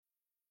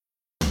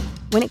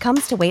When it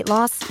comes to weight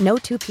loss, no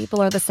two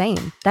people are the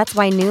same. That's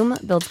why Noom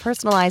builds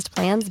personalized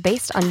plans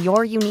based on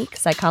your unique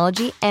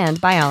psychology and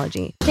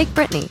biology. Take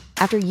Brittany.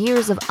 After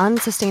years of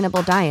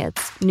unsustainable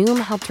diets, Noom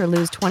helped her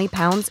lose 20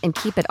 pounds and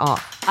keep it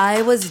off.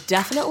 I was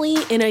definitely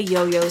in a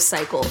yo-yo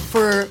cycle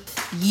for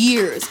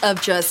years of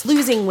just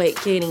losing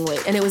weight, gaining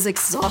weight, and it was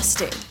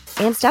exhausting.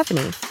 And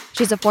Stephanie.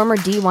 She's a former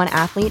D1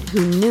 athlete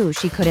who knew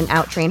she couldn't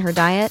outtrain her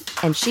diet,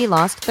 and she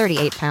lost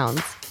 38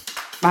 pounds.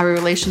 My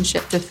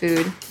relationship to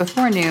food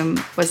before Noom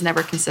was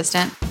never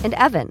consistent. And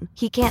Evan,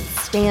 he can't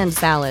stand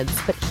salads,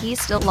 but he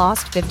still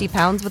lost 50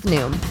 pounds with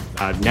Noom.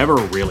 I never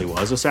really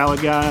was a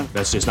salad guy.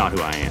 That's just not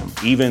who I am.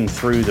 Even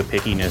through the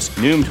pickiness,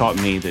 Noom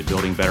taught me that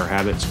building better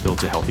habits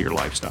builds a healthier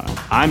lifestyle.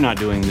 I'm not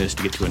doing this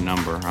to get to a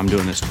number. I'm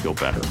doing this to feel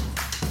better.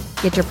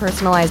 Get your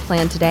personalized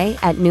plan today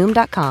at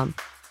Noom.com.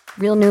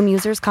 Real Noom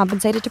users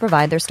compensated to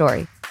provide their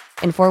story.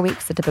 In 4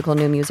 weeks, the typical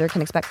Noom user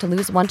can expect to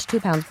lose 1 to 2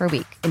 pounds per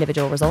week.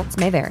 Individual results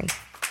may vary.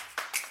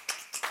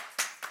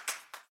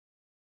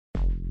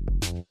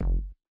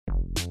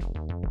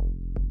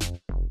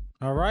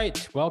 All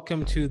right.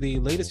 Welcome to the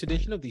latest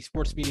edition of the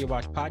Sports Media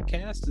Watch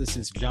podcast. This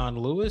is John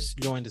Lewis,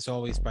 joined as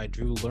always by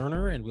Drew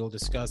Lerner, and we'll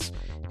discuss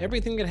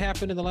everything that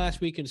happened in the last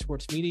week in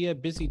sports media.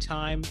 Busy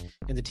time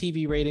in the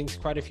TV ratings,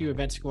 quite a few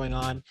events going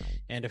on,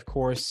 and of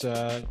course,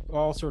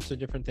 all sorts of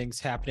different things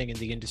happening in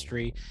the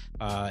industry.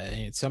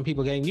 And some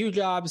people getting new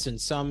jobs and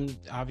some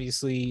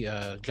obviously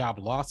job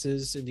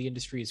losses in the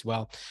industry as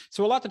well.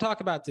 So a lot to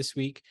talk about this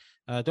week.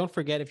 Don't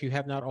forget, if you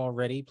have not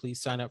already,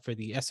 please sign up for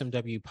the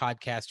SMW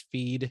Podcast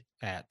feed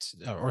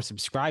or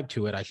subscribe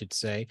to it, I should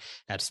say,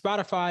 at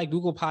Spotify,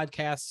 Google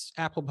Podcasts,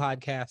 Apple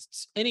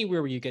Podcasts,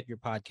 anywhere where you get your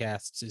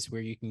podcasts is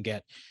where you can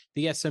get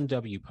the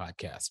SMW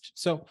Podcast.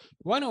 So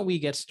why don't we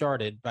get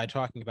started by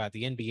talking about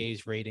the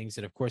NBA's ratings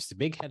and, of course, the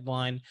big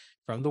headline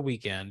from the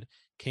weekend,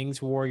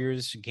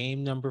 Kings-Warriors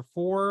game number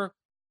 4.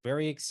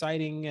 Very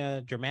exciting,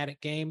 dramatic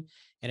game.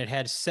 And it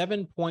had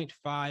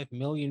 7.5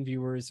 million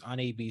viewers on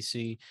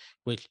ABC,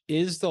 which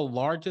is the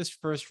largest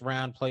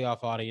first-round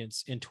playoff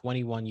audience in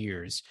 21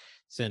 years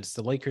since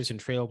the Lakers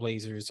and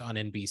Trailblazers on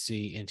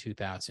NBC in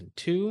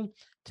 2002.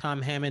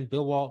 Tom Hammond,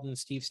 Bill Walton,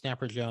 Steve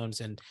Snapper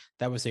Jones, and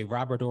that was a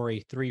Robert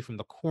Horry 3 from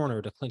the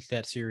corner to clinch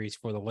that series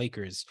for the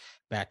Lakers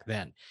back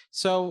then.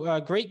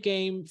 So great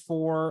game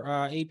for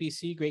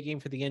ABC, great game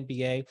for the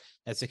NBA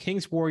as the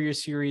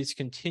Kings-Warriors series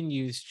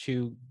continues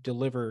to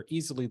deliver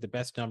easily the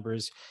best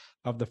numbers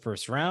of the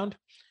first round.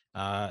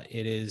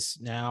 It is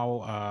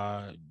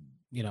now,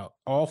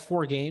 all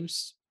 4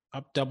 games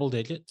up double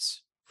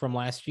digits from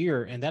last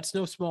year, and that's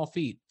no small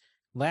feat.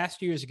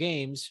 Last year's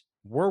games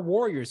were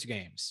Warriors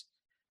games.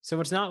 So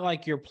it's not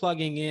like you're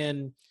plugging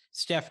in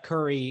Steph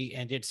Curry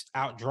and it's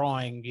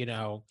outdrawing,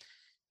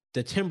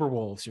 the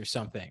Timberwolves or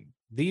something.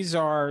 These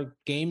are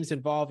games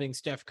involving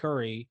Steph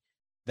Curry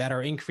that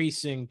are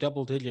increasing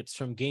double digits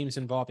from games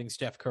involving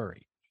Steph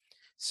Curry.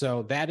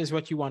 So that is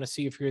what you want to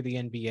see if you're the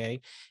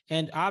NBA.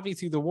 And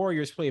obviously the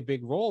Warriors play a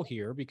big role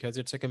here because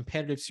it's a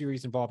competitive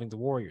series involving the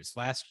Warriors.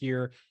 Last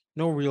year,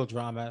 no real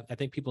drama. I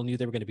think people knew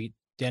they were going to beat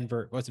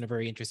Denver. It wasn't a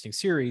very interesting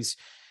series.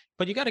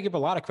 But you got to give a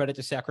lot of credit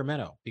to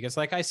Sacramento because,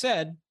 like I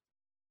said,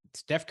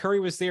 Steph Curry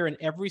was there in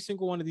every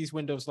single one of these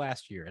windows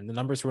last year, and the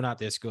numbers were not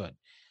this good.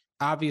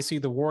 Obviously,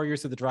 the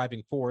Warriors are the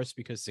driving force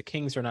because the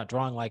Kings are not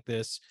drawing like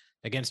this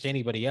against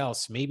anybody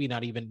else, maybe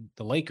not even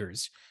the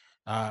Lakers.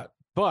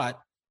 But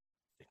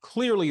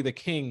clearly the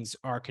Kings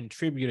are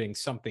contributing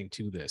something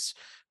to this,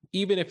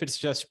 even if it's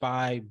just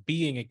by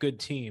being a good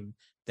team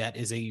that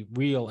is a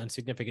real and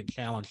significant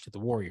challenge to the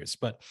Warriors.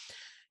 But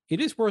it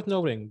is worth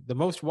noting the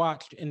most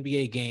watched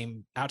NBA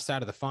game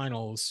outside of the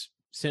finals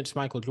since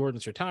Michael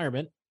Jordan's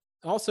retirement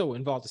also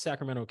involved the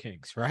Sacramento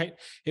Kings, right?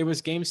 It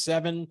was Game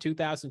 7,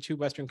 2002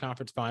 Western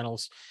Conference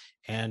Finals,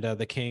 and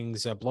the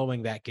Kings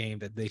blowing that game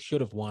that they should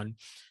have won.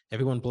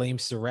 Everyone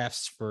blames the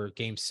refs for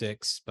Game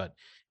 6, but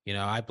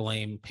I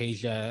blame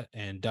Peja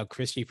and Doug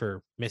Christie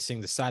for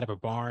missing the side of a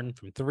barn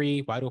from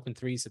 3 wide open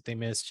threes that they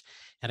missed.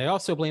 And I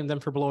also blame them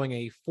for blowing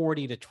a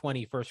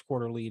 40-20 first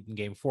quarter lead in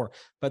Game 4.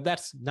 But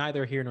that's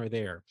neither here nor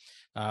there.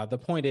 The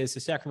point is the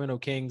Sacramento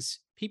Kings,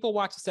 people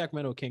watch the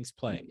Sacramento Kings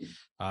play.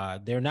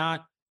 They're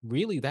not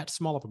really that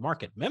small of a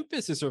market.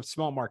 Memphis is a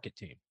small market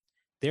team.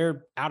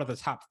 They're out of the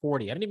top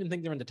 40. I don't even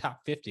think they're in the top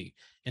 50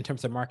 in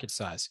terms of market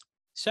size.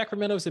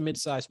 Sacramento is a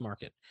mid-sized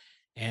market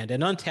and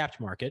an untapped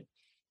market.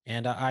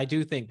 And I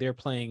do think they're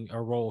playing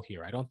a role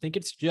here. I don't think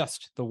it's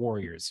just the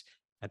Warriors.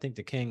 I think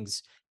the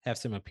Kings have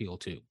some appeal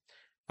too.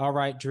 All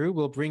right, Drew,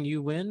 we'll bring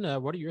you in.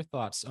 What are your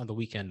thoughts on the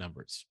weekend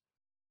numbers?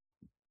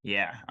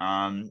 Yeah.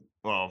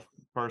 Well,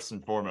 first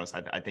and foremost,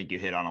 I think you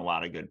hit on a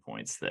lot of good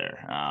points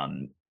there.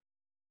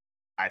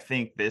 I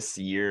think this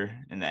year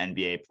in the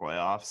NBA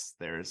playoffs,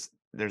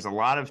 there's a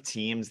lot of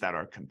teams that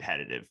are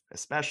competitive,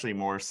 especially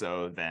more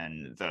so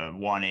than the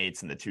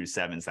 1-8s and the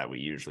 2-7s that we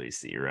usually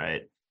see,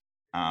 right?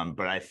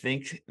 But I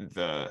think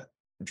the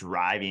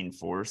driving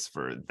force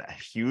for the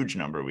huge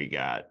number we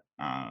got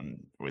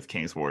with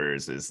Kings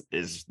Warriors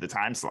is the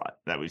time slot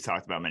that we've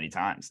talked about many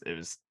times. It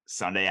was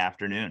Sunday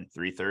afternoon,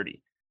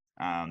 3:30.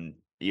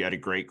 you had a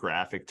great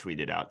graphic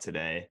tweeted out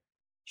today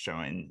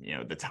showing,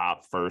 the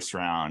top first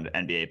round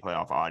NBA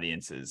playoff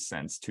audiences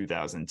since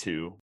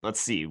 2002.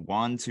 Let's see,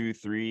 1, 2,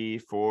 3,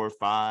 4,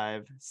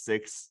 5,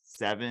 6,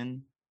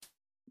 7.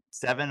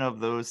 7 of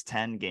those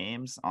 10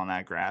 games on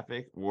that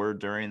graphic were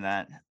during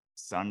that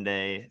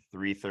Sunday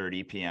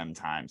 3:30 p.m.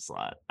 time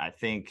slot. I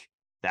think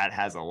that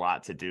has a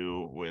lot to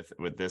do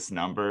with this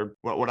number.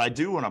 What I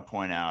do want to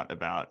point out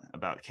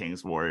about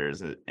Kings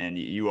Warriors, and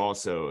you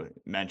also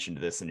mentioned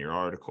this in your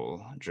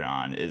article,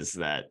 John, is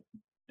that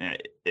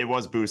it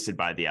was boosted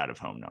by the out of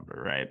home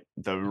number, right?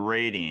 The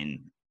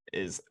rating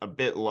is a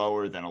bit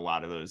lower than a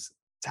lot of those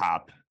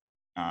top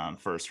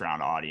first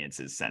round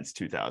audiences since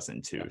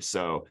 2002.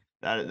 So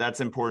that's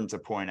important to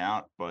point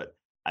out, but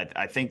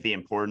I think the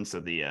importance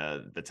of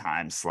the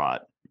time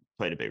slot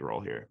played a big role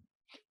here.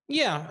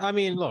 Yeah, I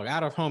mean, look,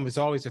 out of home is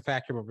always a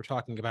factor when we're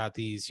talking about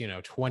these,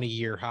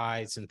 20-year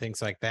highs and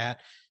things like that.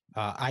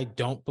 I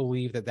don't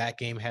believe that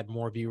game had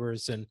more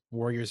viewers than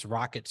Warriors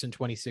Rockets in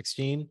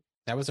 2016.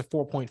 That was a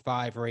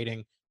 4.5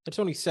 rating. That's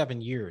only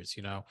 7 years,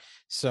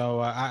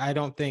 So I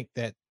don't think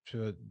that,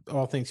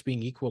 all things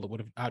being equal, it would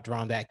have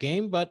outdrawn that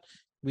game. But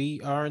we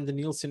are in the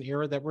Nielsen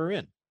era that we're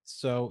in.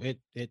 So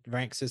it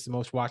ranks as the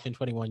most watched in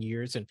 21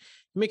 years. And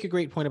you make a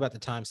great point about the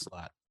time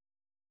slot.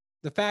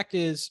 The fact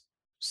is,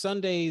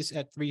 Sundays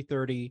at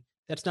 3:30,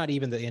 that's not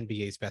even the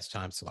NBA's best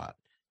time slot.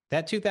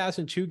 That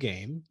 2002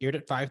 game aired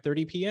at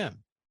 5:30 p.m.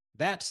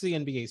 That's the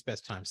NBA's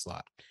best time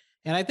slot.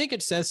 And I think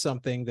it says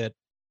something that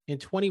in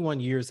 21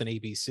 years in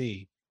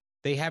ABC,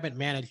 they haven't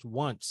managed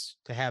once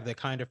to have the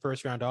kind of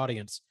first-round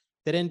audience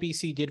that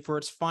NBC did for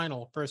its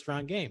final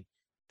first-round game.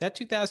 That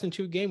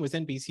 2002 game was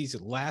NBC's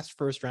last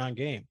first-round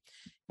game.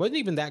 It wasn't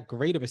even that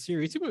great of a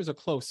series. It was a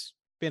close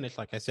finish,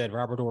 like I said,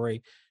 Robert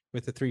Horry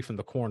with the 3 from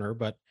the corner,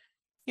 but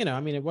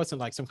it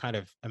wasn't like some kind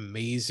of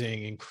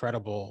amazing,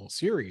 incredible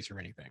series or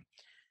anything.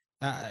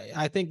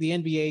 I think the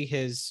NBA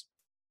has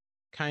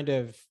kind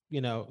of,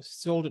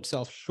 sold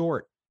itself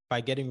short by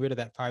getting rid of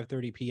that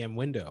 5:30 p.m.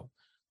 window.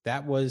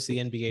 That was the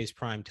NBA's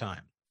prime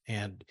time.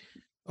 And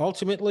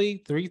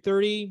ultimately,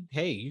 3:30,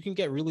 hey, you can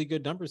get really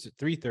good numbers at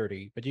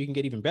 3:30, but you can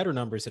get even better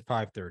numbers at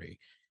 5:30.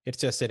 It's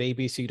just that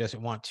ABC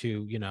doesn't want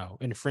to,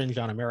 infringe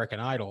on American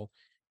Idol,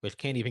 which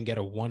can't even get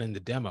a 1 in the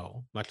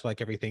demo, much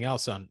like everything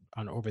else on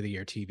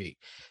over-the-air TV.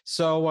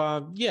 So,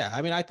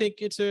 I think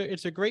it's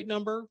a great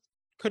number.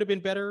 Could have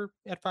been better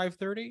at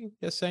 5:30,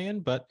 just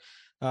saying, but,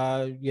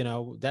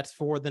 that's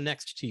for the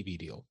next TV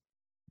deal.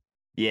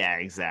 Yeah,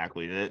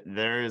 exactly.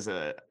 There is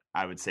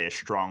I would say, a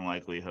strong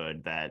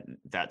likelihood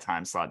that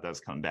time slot does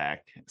come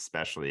back,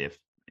 especially if,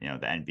 the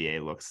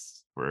NBA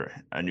looks for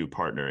a new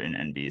partner in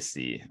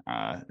NBC.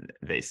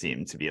 They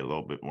seem to be a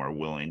little bit more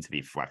willing to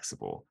be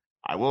flexible.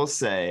 I will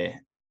say,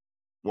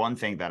 one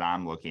thing that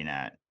I'm looking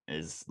at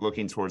is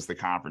looking towards the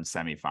conference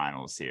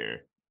semifinals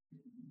here.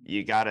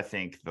 You got to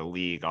think the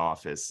league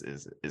office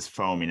is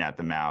foaming at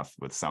the mouth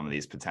with some of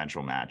these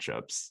potential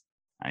matchups.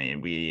 I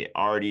mean, we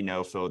already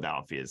know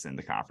Philadelphia is in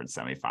the conference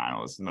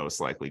semifinals, most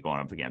likely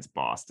going up against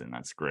Boston.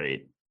 That's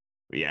great.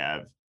 We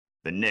have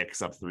the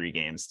Knicks up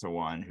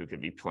 3-1, who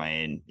could be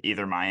playing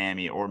either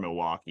Miami or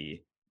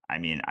Milwaukee. I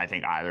mean, I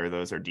think either of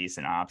those are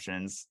decent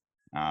options.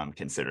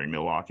 Considering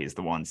Milwaukee is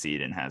the 1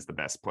 seed and has the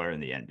best player in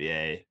the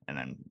NBA. And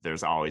then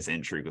there's always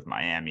intrigue with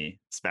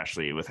Miami,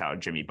 especially with how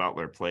Jimmy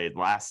Butler played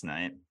last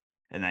night.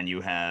 And then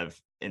you have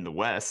in the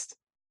West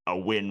a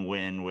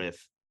win-win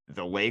with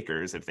the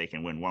Lakers if they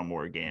can win one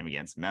more game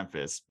against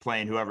Memphis,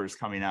 playing whoever's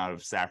coming out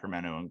of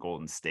Sacramento and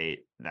Golden State.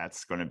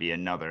 That's going to be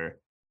another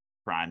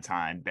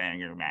primetime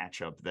banger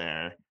matchup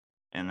there.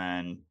 And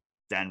then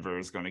Denver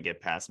is going to get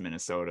past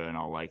Minnesota in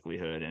all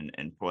likelihood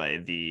and play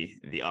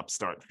the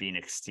upstart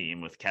Phoenix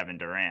team with Kevin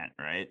Durant,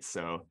 right?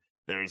 So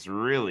there's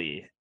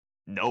really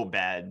no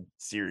bad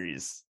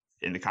series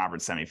in the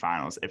conference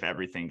semifinals if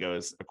everything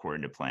goes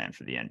according to plan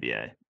for the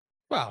NBA.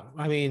 Well,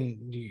 I mean,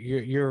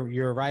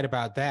 you're right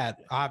about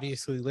that.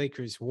 Obviously,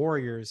 Lakers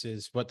Warriors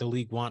is what the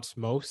league wants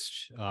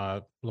most.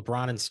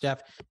 LeBron and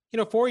Steph,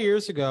 4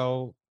 years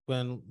ago,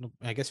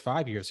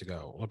 5 years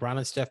ago, LeBron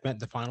and Steph met in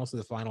the finals for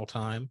the final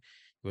time.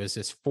 It was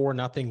this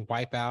 4-0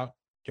 wipeout.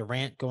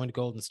 Durant going to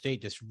Golden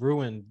State just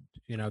ruined,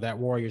 that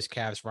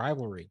Warriors-Cavs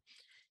rivalry.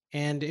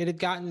 And it had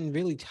gotten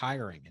really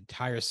tiring and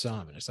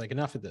tiresome. And it's like,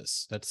 enough of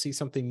this. Let's see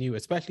something new,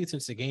 especially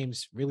since the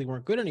games really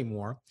weren't good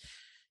anymore.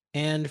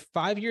 And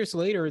 5 years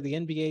later, the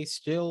NBA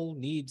still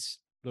needs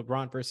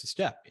LeBron versus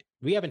Steph.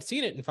 We haven't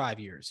seen it in 5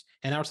 years.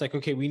 And now it's like,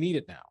 okay, we need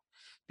it now.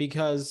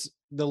 Because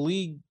the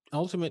league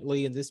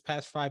ultimately in this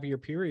past 5-year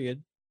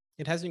period,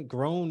 it hasn't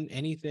grown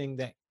anything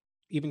that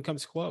even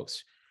comes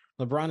close.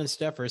 LeBron and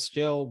Steph are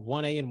still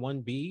 1A and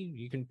 1B.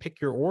 You can pick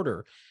your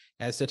order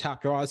as the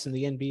top draws in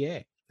the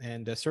NBA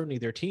and certainly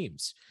their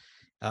teams.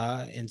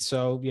 And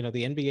so, the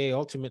NBA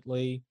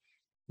ultimately,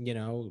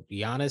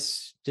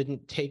 Giannis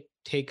didn't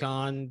take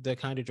on the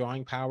kind of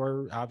drawing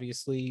power,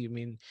 obviously.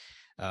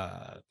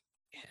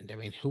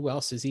 Who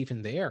else is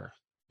even there?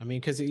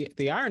 Because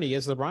the irony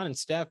is LeBron and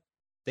Steph,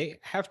 they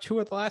have 2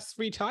 of the last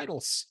 3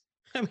 titles.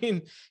 I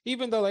mean,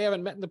 even though they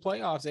haven't met in the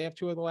playoffs, they have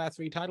 2 of the last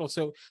 3 titles.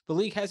 So the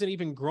league hasn't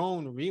even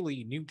grown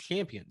really new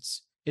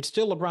champions. It's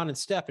still LeBron and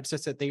Steph. It's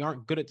just that they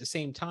aren't good at the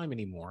same time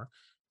anymore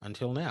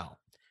until now.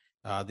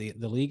 The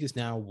league is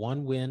now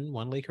 1 win,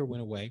 1 Laker win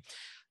away.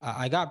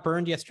 I got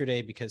burned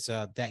yesterday because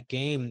that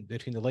game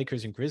between the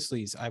Lakers and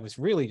Grizzlies, I was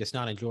really just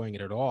not enjoying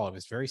it at all. It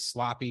was very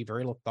sloppy,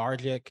 very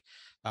lethargic.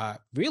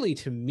 Really,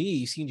 to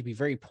me, seemed to be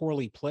very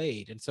poorly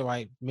played. And so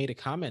I made a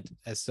comment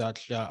as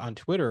such on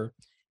Twitter.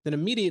 Then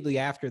immediately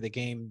after, the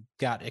game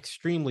got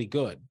extremely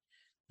good.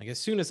 Like as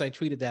soon as I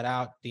tweeted that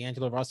out,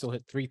 D'Angelo Russell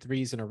hit 3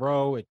 threes in a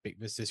row. It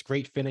was this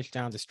great finish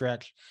down the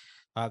stretch.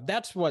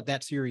 That's what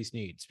that series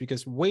needs,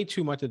 because way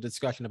too much of the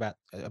discussion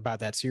about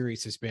that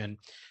series has been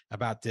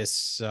about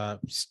this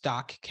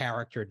stock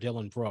character,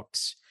 Dylan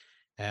Brooks.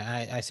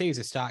 I say he's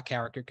a stock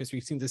character because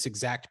we've seen this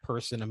exact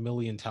person a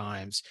million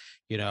times,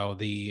 all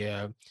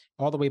the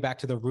way back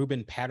to the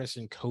Ruben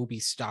Patterson, Kobe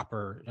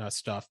stopper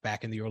stuff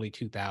back in the early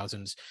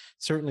 2000s,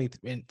 certainly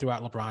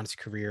throughout LeBron's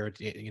career,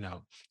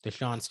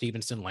 Deshaun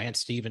Stevenson, Lance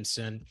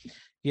Stevenson,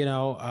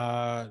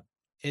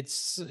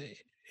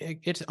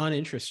 it's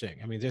uninteresting.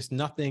 I mean, there's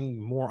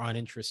nothing more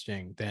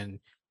uninteresting than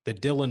the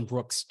Dylan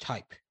Brooks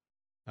type.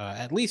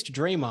 At least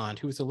Draymond,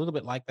 who's a little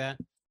bit like that,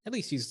 at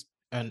least he's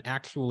an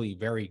actually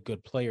very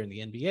good player in the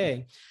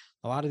NBA.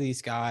 A lot of these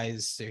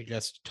guys, they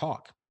just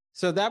talk.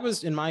 So that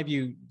was, in my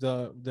view,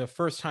 the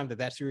first time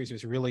that series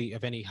was really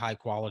of any high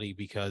quality,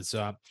 because,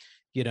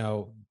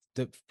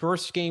 the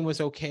first game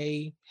was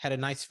okay, had a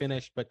nice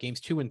finish, but games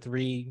 2 and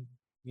 3,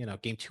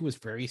 game 2 was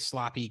very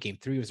sloppy. Game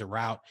 3 was a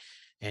rout.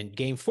 And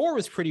game 4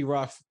 was pretty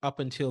rough up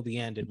until the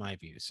end, in my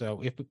view.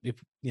 So if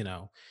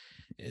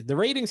the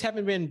ratings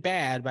haven't been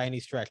bad by any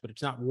stretch, but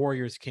it's not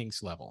Warriors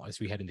Kings level as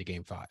we head into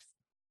game 5.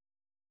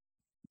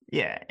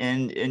 Yeah,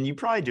 and you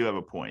probably do have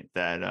a point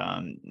that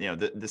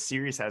the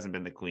series hasn't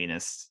been the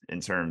cleanest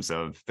in terms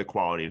of the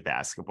quality of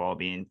basketball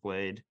being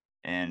played.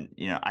 And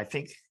I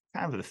think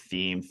kind of the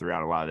theme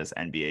throughout a lot of this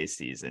NBA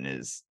season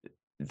is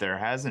there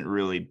hasn't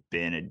really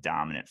been a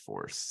dominant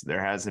force.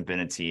 There hasn't been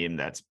a team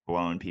that's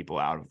blown people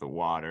out of the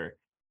water.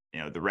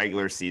 The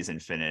regular season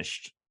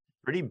finished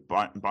pretty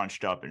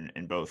bunched up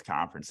in both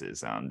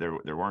conferences.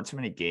 There weren't too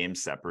many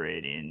games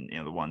separating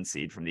the 1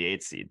 seed from the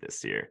 8 seed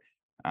this year.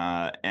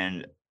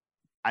 And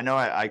I know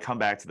I come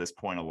back to this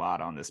point a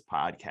lot on this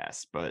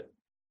podcast, but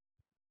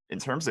in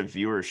terms of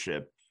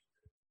viewership,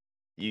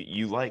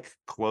 you like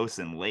close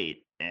and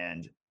late.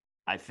 And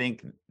I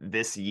think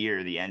this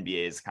year the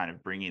NBA is kind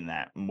of bringing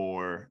that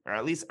more, or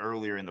at least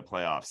earlier in the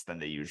playoffs than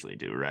they usually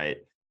do, right?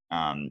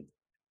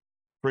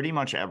 Pretty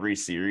much every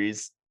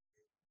series,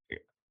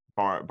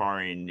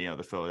 barring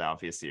the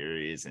Philadelphia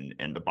series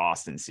and the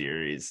Boston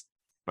series,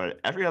 but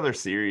every other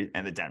series,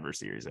 and the Denver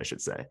series, I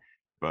should say,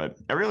 but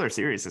every other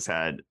series has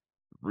had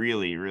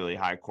really, really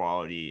high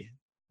quality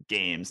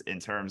games in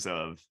terms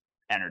of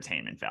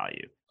entertainment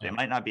value. They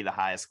might not be the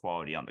highest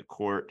quality on the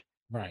court,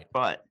 right?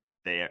 But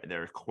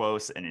they're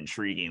close and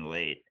intriguing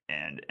late,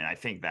 and I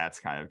think that's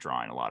kind of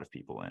drawing a lot of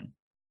people in.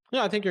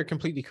 No, I think you're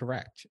completely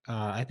correct.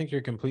 I think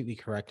you're completely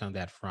correct on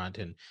that front.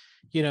 And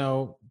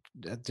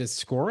the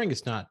scoring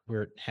is not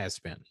where it has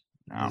been.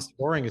 No. The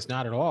scoring is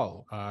not at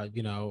all.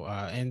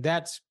 And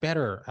that's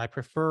better. I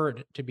prefer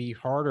it to be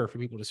harder for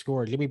people to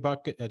score. Jimmy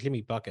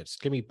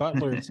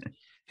Butler's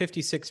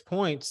 56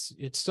 points.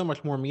 It's so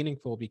much more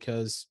meaningful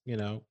because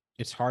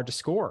it's hard to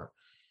score.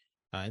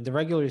 In the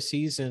regular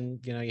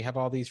season, you have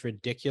all these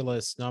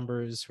ridiculous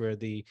numbers where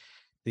the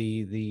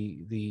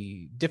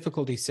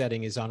difficulty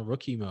setting is on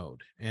rookie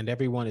mode and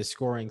everyone is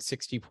scoring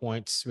 60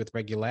 points with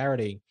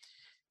regularity.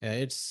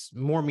 It's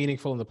more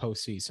meaningful in the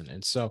postseason.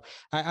 And so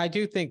I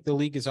do think the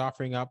league is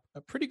offering up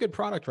a pretty good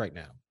product right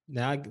now.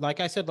 Now, like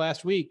I said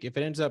last week, if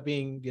it ends up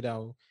being,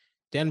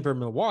 Denver,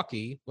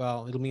 Milwaukee,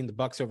 well, it'll mean the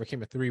Bucks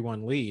overcame a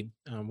 3-1 lead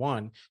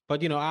on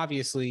but,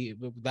 obviously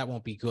that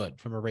won't be good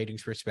from a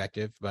ratings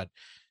perspective. But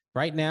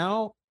right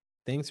now,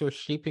 things are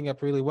shaping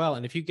up really well.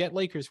 And if you get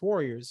Lakers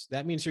Warriors,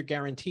 that means you're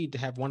guaranteed to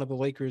have one of the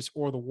Lakers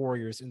or the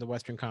Warriors in the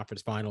Western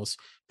Conference Finals,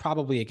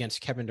 probably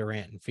against Kevin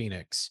Durant and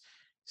Phoenix.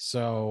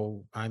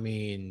 So, I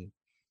mean,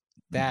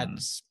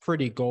 that's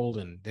pretty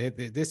golden.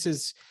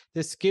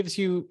 This gives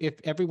you, if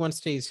everyone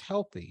stays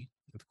healthy,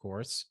 of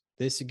course,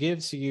 this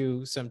gives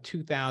you some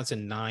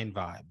 2009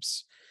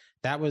 vibes.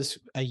 That was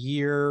a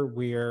year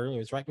where it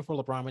was right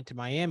before LeBron went to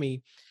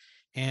Miami,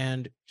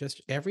 and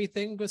just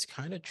everything was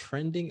kind of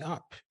trending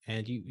up.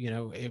 And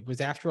it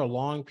was after a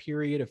long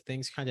period of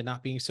things kind of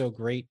not being so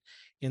great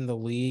in the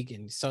league,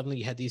 and suddenly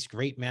you had these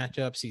great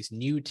matchups, these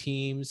new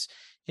teams,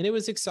 and it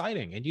was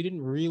exciting, and you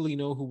didn't really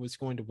know who was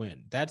going to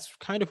win. That's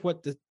kind of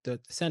what the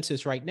sense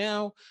is right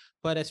now,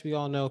 but as we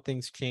all know,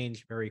 things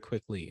change very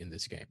quickly in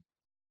this game.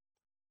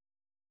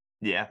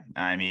 Yeah,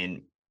 I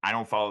mean, I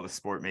don't follow the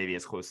sport maybe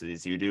as closely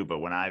as you do, but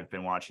when I've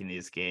been watching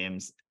these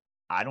games,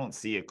 I don't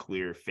see a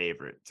clear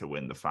favorite to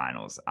win the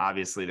finals.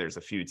 Obviously, there's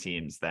a few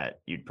teams that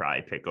you'd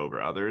probably pick over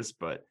others,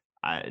 but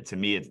to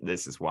me,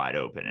 this is wide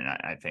open. And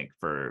I think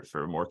for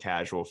more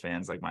casual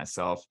fans like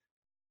myself,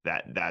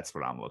 that's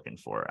what I'm looking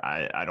for.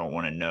 I don't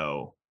want to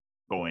know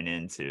going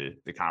into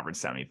the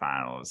conference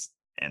semifinals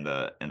and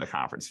the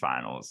conference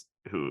finals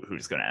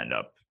who's going to end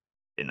up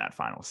in that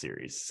final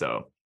series.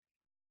 So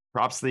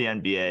props to the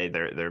NBA.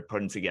 They're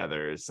putting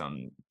together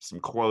some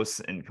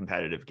close and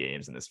competitive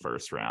games in this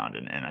first round,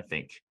 and I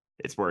think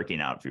it's working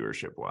out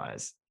viewership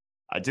wise.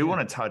 I do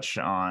want to touch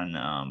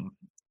on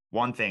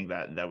one thing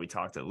that we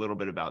talked a little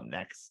bit about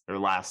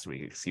last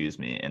week, excuse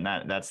me, and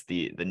that's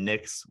the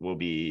Knicks will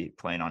be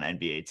playing on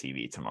NBA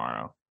TV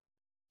tomorrow.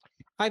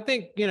 I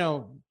think,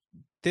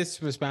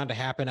 this was bound to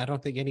happen. I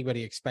don't think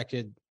anybody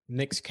expected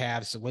Knicks,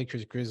 Cavs,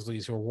 Lakers,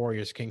 Grizzlies, or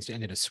Warriors, Kings to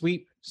end in a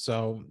sweep.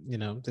 So,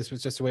 this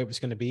was just the way it was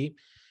going to be.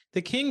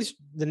 The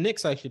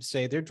Knicks, I should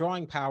say, their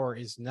drawing power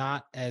is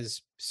not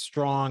as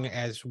strong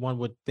as one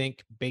would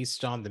think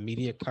based on the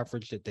media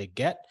coverage that they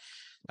get.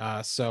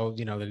 So,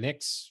 the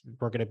Knicks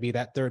were going to be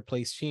that third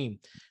place team.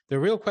 The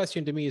real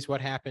question to me is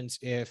what happens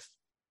if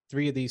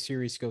 3 of these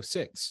series go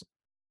 6?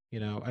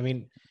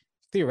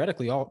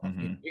 Theoretically,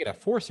 you get a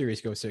 4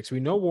 series go 6. We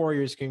know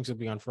Warriors Kings will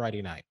be on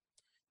Friday night.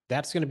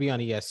 That's going to be on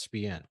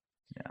ESPN.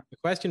 Yeah. The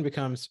question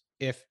becomes,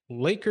 if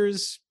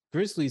Lakers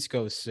Grizzlies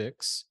go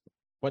 6,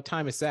 what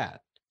time is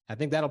that? I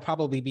think that'll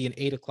probably be an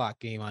 8:00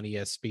 game on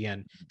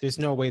ESPN. There's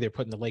no way they're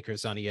putting the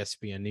Lakers on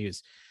ESPN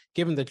News.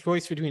 Given the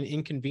choice between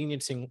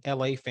inconveniencing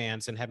LA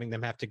fans and having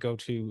them have to go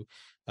to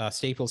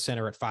Staples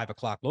Center at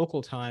 5:00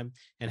 local time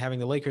and having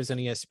the Lakers on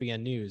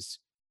ESPN News,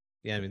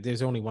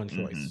 there's only one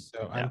choice.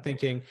 So I'm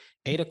thinking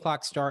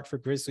 8:00 start for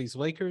Grizzlies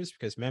Lakers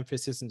because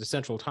Memphis isn't the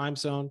central time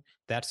zone.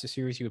 That's the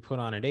series you would put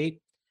on at 8.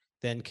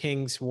 Then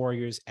Kings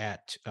Warriors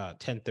at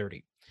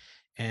 10:30.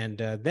 And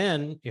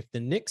then if the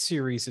Knicks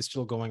series is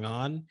still going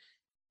on,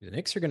 the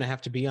Knicks are going to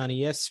have to be on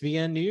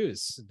ESPN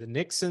News. The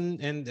Knicks and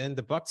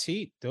the Bucks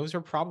Heat, those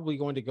are probably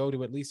going to go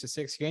to at least a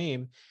 6th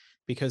game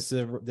because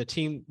the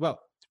team,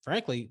 well,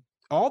 frankly,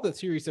 all the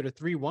series that are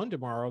 3-1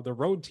 tomorrow, the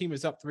road team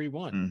is up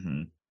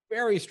 3-1.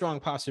 Very strong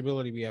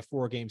possibility we have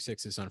 4 game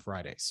 6s on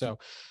Friday. So,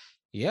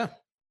 yeah.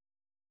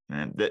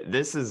 Man,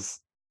 this is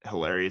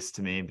hilarious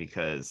to me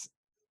because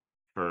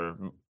for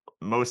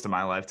most of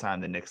my lifetime,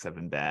 the Knicks have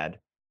been bad.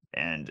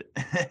 And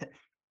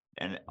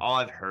and all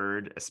I've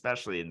heard,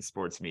 especially in the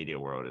sports media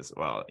world as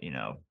well,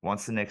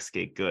 once the Knicks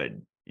get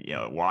good,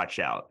 watch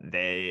out.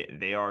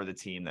 They are the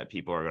team that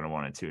people are going to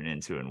want to tune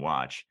into and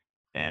watch.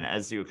 And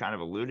as you kind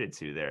of alluded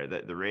to there,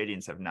 the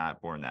ratings have not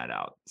borne that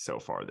out so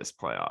far this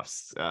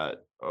playoffs.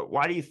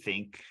 Why do you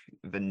think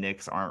the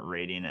Knicks aren't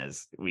rating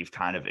as we've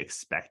kind of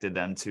expected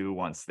them to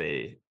once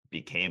they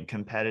became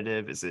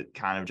competitive? Is it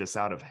kind of just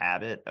out of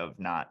habit of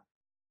not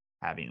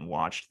having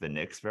watched the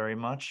Knicks very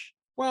much?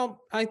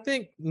 Well, I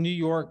think New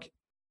York,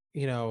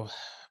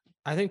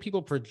 I think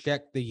people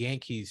project the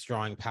Yankees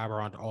drawing power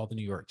onto all the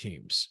New York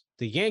teams.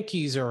 The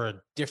Yankees are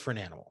a different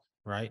animal,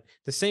 right?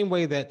 The same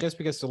way that just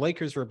because the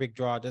Lakers are a big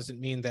draw doesn't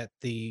mean that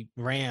the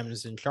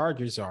Rams and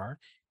Chargers are.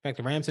 In fact,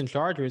 the Rams and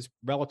Chargers,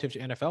 relative to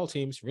NFL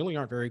teams, really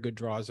aren't very good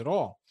draws at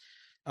all.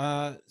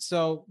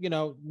 So,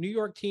 New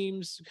York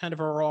teams kind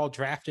of are all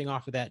drafting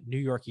off of that New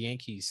York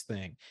Yankees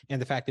thing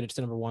and the fact that it's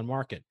the number 1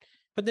 market.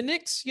 But the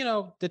Knicks,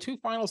 the 2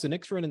 finals the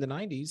Knicks were in the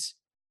 90s,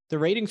 the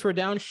ratings were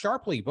down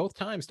sharply both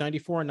times,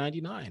 94 and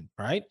 99,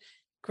 right?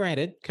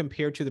 Granted,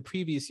 compared to the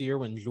previous year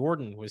when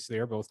Jordan was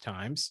there both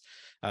times,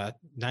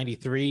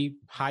 93,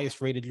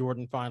 highest rated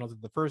Jordan finals of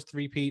the first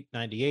three-peat,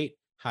 98,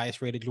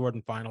 highest rated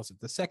Jordan finals of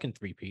the second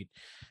three-peat.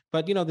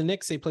 But, the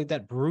Knicks, they played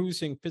that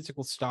bruising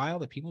physical style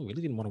that people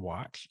really didn't want to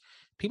watch.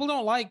 People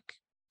don't like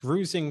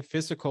bruising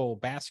physical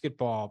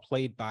basketball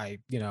played by,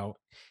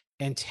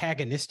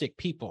 antagonistic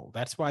people.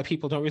 That's why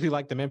people don't really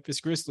like the Memphis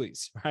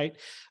Grizzlies, right?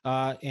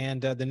 And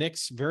the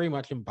Knicks very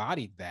much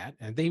embodied that,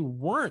 and they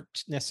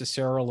weren't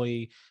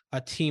necessarily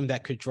a team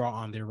that could draw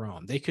on their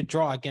own. They could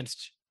draw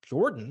against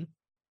Jordan,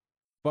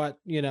 but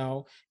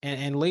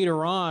and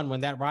later on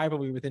when that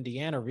rivalry with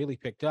Indiana really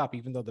picked up,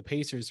 even though the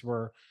Pacers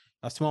were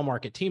a small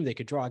market team, they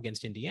could draw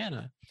against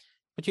Indiana.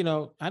 But,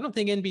 I don't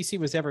think NBC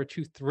was ever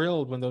too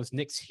thrilled when those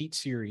Knicks Heat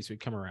series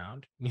would come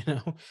around. I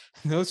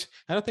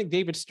don't think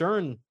David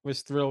Stern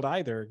was thrilled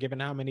either, given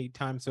how many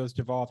times those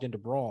devolved into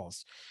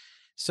brawls.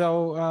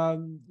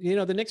 So,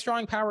 the Knicks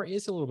drawing power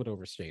is a little bit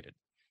overstated.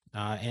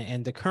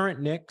 And the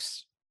current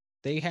Knicks,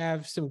 they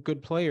have some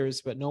good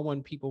players, but no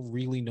one people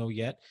really know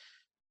yet.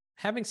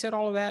 Having said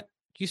all of that,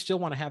 you still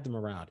want to have them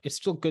around. It's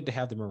still good to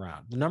have them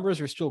around. The numbers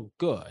are still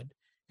good.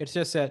 It's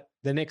just that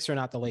the Knicks are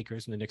not the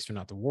Lakers and the Knicks are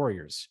not the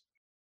Warriors.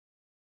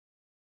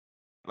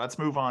 Let's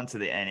move on to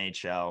the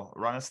NHL.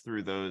 Run us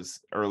through those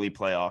early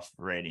playoff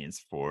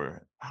ratings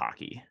for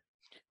hockey.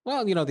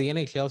 Well, the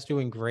NHL is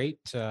doing great.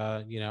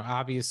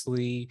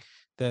 Obviously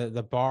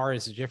the bar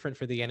is different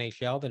for the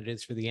NHL than it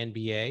is for the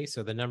NBA.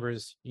 So the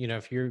numbers,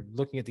 if you're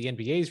looking at the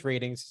NBA's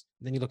ratings,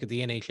 then you look at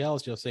the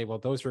NHL's, you'll say, well,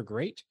 those are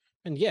great.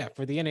 And yeah,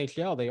 for the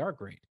NHL, they are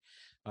great.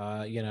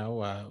 I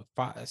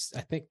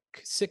think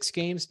 6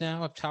 games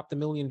now have topped the 1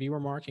 million viewer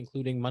mark,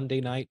 including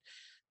Monday night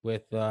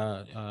with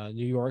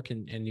New York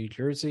and New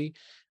Jersey.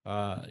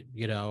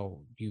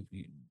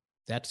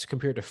 That's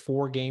compared to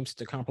 4 games at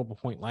the comparable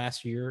point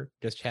last year.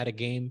 Just had a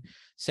game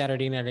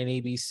Saturday night on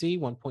ABC,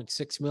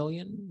 1.6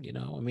 million.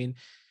 I mean,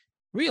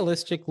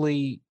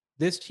 realistically,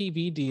 this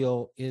TV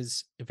deal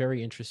is a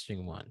very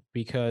interesting one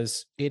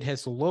because it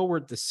has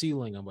lowered the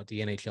ceiling on what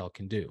the NHL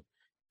can do.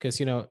 Because,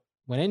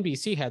 when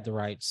NBC had the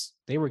rights,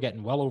 they were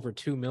getting well over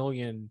 2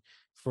 million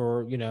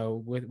for,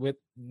 with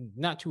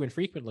not too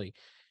infrequently.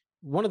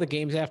 One of the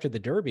games after the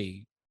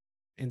Derby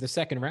in the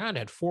second round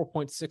had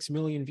 4.6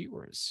 million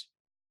viewers,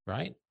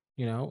 right?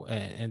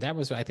 And that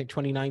was, I think,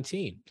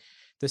 2019.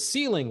 The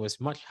ceiling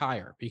was much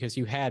higher because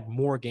you had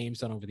more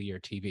games on over-the-air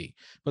TV,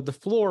 but the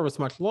floor was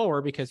much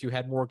lower because you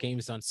had more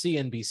games on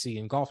CNBC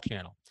and Golf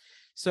Channel.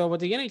 So what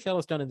the NHL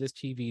has done in this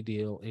TV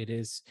deal, it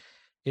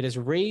has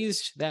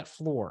raised that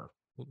floor,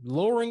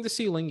 lowering the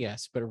ceiling,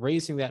 yes, but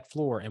raising that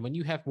floor. And when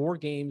you have more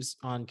games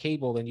on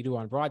cable than you do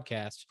on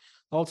broadcast,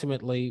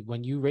 ultimately,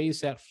 when you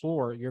raise that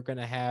floor, you're going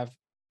to have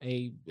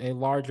a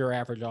larger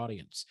average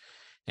audience.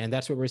 And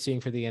that's what we're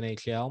seeing for the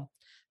NHL.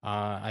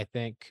 I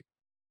think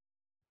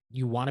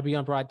you want to be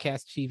on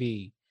broadcast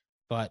TV,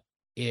 but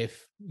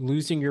if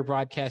losing your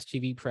broadcast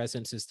TV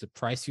presence is the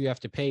price you have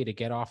to pay to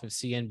get off of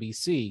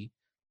CNBC,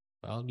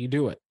 well, you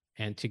do it.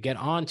 And to get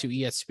on to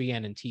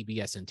ESPN and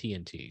TBS and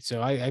TNT.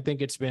 So I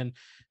think it's been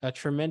a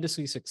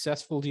tremendously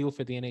successful deal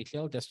for the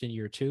NHL just in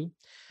year 2.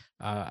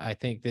 I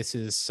think this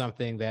is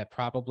something that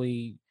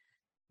probably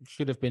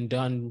should have been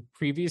done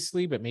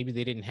previously, but maybe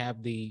they didn't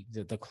have the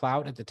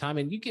clout at the time.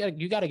 And you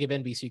got to give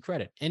NBC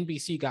credit.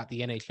 NBC got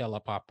the NHL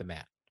up off the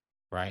mat,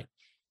 right?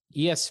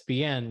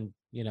 ESPN,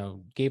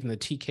 gave them the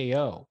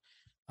TKO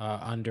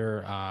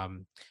under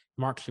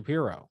Mark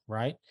Shapiro,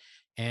 right?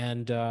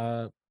 And,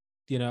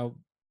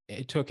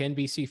 it took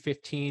NBC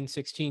 15,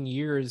 16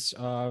 years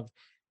of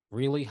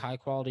really high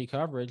quality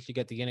coverage to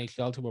get the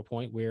NHL to a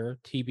point where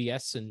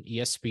TBS and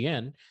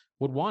ESPN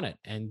would want it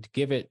and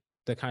give it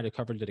the kind of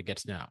coverage that it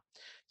gets now.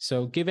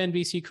 So give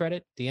NBC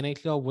credit. The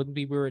NHL wouldn't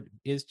be where it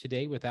is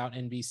today without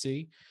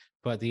NBC,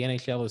 but the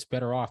NHL is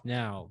better off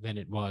now than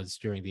it was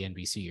during the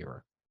NBC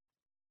era.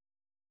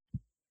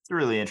 It's a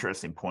really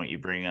interesting point you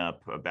bring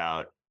up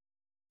about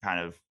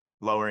kind of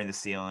lowering the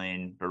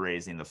ceiling but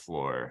raising the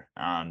floor.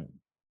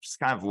 Just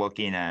kind of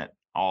looking at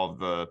all of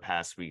the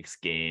past week's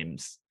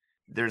games,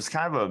 there's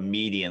kind of a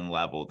median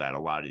level that a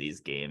lot of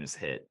these games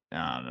hit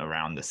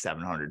around the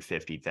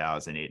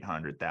 750,000,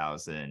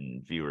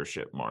 800,000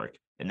 viewership mark.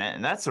 And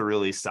that's a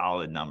really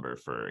solid number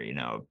for,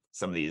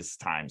 some of these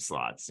time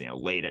slots,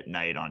 late at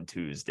night on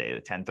Tuesday,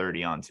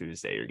 10:30 on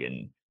Tuesday, you're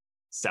getting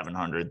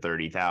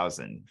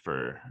 730,000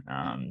 for,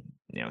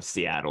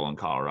 Seattle and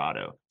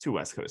Colorado, 2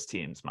 West Coast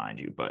teams, mind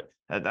you, but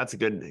that's a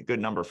good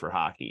number for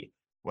hockey.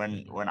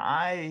 When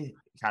I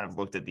kind of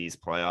looked at these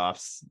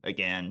playoffs,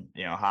 again,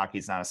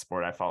 hockey's not a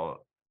sport I follow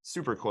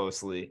super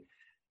closely.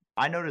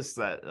 I noticed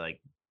that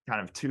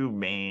kind of 2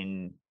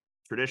 main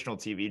traditional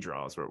TV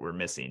draws we're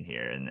missing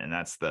here, and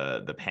that's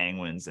the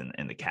Penguins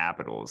and the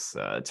Capitals,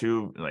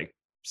 2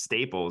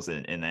 staples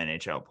in the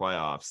NHL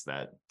playoffs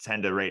that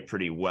tend to rate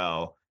pretty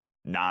well,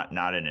 not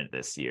in it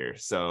this year.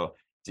 So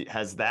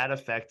has that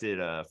affected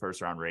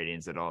first round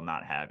ratings at all,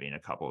 not having a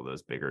couple of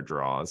those bigger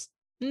draws?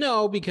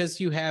 No, because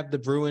you have the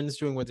Bruins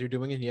doing what they're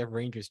doing, and you have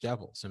Rangers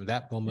Devils, and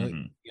that will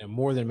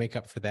more than make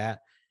up for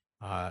that.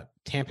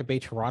 Tampa Bay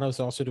Toronto is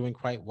also doing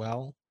quite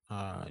well.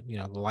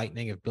 The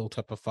Lightning have built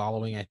up a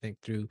following, I think,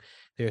 through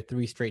their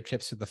 3 straight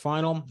trips to the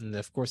final, and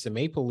of course, the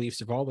Maple Leafs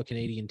of all the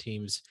Canadian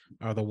teams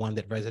are the one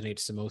that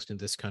resonates the most in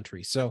this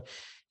country. So,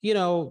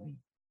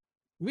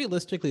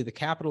 realistically, the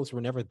Capitals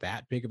were never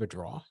that big of a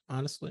draw,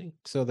 honestly.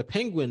 So the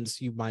Penguins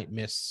you might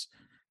miss,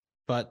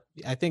 but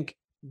I think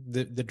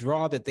the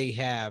draw that they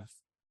have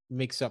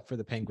makes up for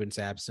the Penguins'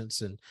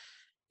 absence. And,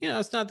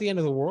 it's not the end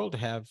of the world to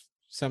have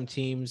some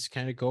teams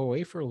kind of go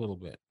away for a little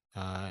bit.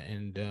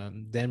 And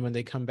then when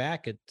they come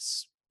back,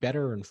 it's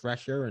better and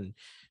fresher and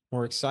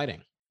more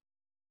exciting.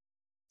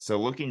 So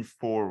looking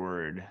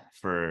forward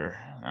for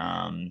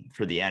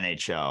the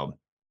NHL,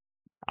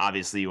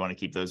 obviously you want to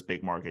keep those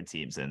big market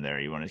teams in there.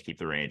 You want to keep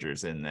the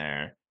Rangers in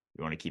there.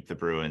 You want to keep the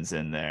Bruins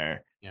in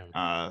there.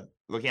 Yeah.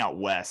 Looking out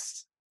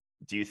west,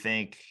 do you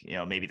think,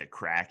 maybe the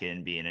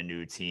Kraken being a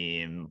new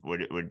team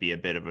would be a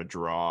bit of a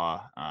draw?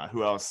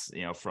 Who else,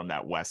 from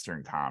that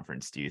Western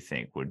Conference do you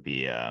think would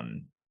be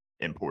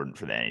important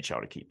for the NHL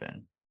to keep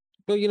in?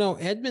 Well,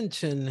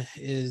 Edmonton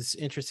is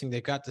interesting.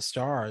 They've got the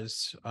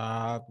Stars.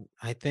 I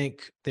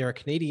think they're a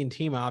Canadian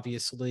team,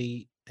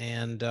 obviously,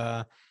 and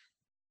that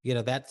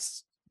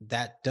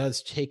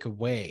does take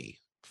away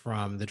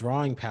from the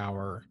drawing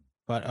power.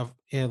 But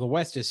the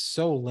West is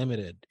so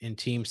limited in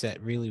teams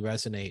that really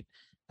resonate.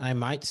 I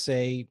might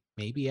say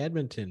maybe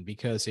Edmonton,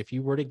 because if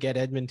you were to get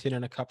Edmonton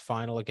in a cup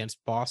final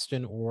against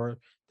Boston or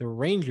the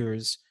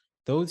Rangers,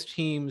 those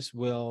teams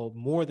will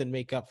more than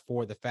make up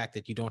for the fact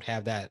that you don't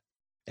have that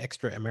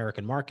extra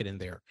American market in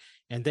there.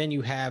 And then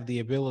you have the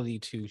ability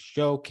to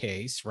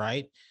showcase,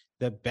 right,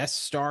 the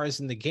best stars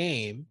in the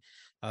game.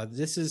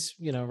 This is,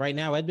 right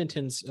now,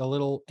 Edmonton's a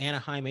little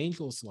Anaheim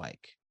Angels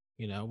like,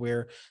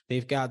 where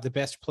they've got the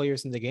best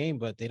players in the game,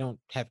 but they don't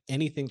have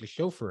anything to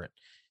show for it.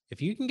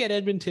 If you can get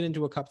Edmonton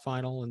into a cup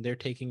final and they're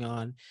taking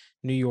on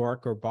New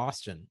York or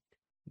Boston,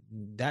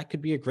 that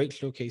could be a great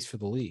showcase for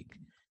the league.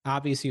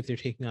 Obviously, if they're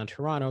taking on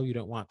Toronto, you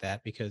don't want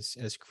that, because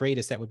as great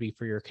as that would be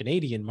for your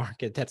Canadian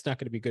market, that's not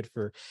going to be good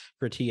for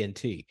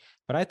TNT.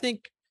 But I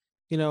think,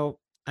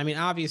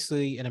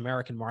 obviously an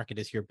American market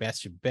is your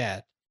best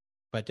bet,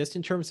 but just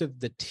in terms of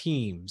the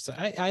teams,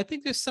 I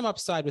think there's some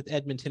upside with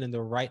Edmonton in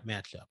the right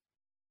matchup,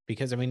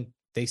 because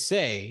they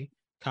say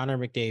Connor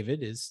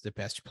McDavid is the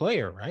best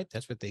player, right?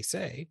 That's what they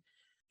say.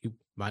 You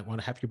might want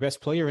to have your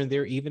best player in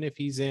there, even if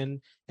he's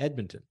in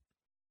Edmonton.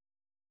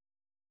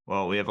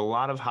 Well, we have a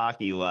lot of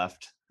hockey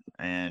left,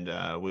 and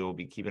we will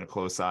be keeping a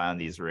close eye on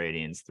these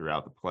ratings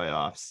throughout the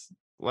playoffs.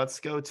 Let's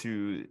go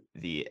to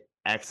the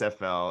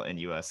XFL and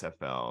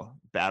USFL,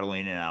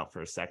 battling it out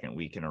for a second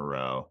week in a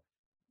row.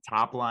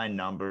 Top line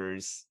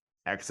numbers,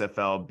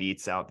 XFL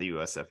beats out the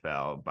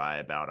USFL by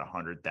about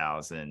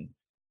 100,000.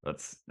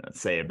 Let's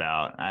say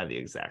about, I have the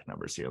exact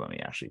numbers here. Let me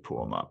actually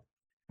pull them up.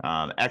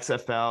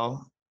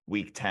 XFL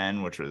week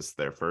 10, which was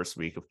their first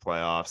week of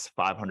playoffs,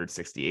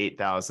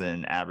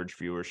 568,000 average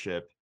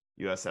viewership.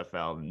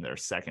 USFL in their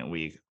second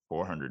week,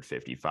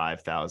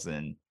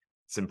 455,000.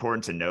 It's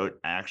important to note,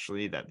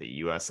 actually, that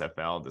the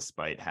USFL,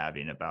 despite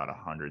having about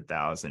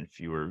 100,000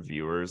 fewer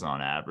viewers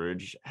on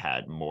average,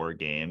 had more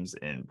games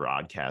in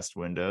broadcast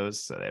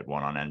windows. So they had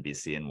one on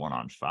NBC and one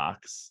on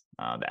Fox.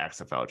 The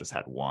XFL just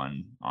had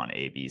one on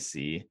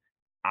ABC.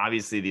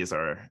 Obviously, these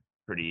are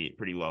pretty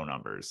low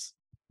numbers.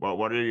 Well,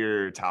 what are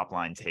your top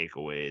line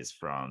takeaways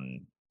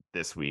from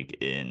this week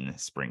in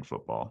spring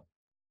football?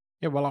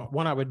 Yeah, well,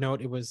 one I would note,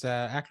 it was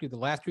actually the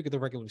last week of the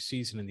regular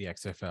season in the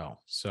XFL.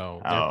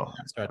 So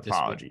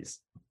apologies.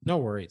 No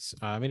worries.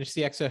 It's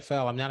the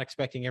XFL. I'm not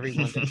expecting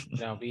everyone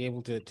to be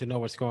able to know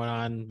what's going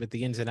on with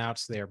the ins and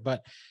outs there.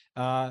 But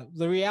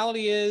the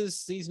reality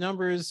is these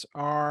numbers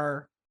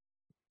are,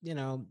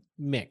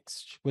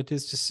 mixed, which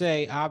is to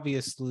say,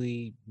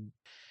 obviously,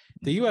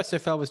 the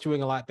USFL was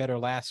doing a lot better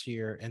last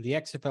year, and the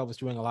XFL was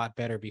doing a lot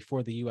better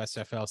before the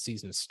USFL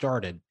season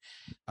started.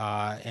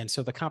 And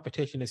so the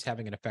competition is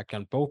having an effect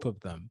on both of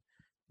them.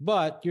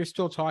 But you're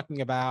still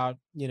talking about,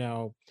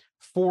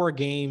 4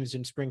 games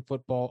in spring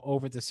football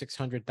over the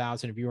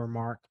 600,000 viewer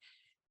mark.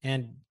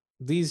 And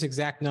these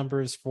exact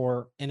numbers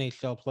for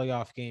NHL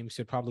playoff games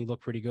should probably look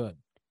pretty good,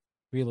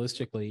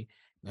 realistically.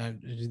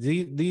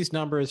 These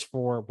numbers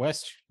for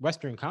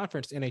Western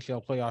Conference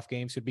NHL playoff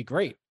games would be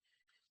great.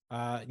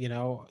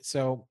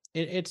 So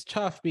it's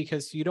tough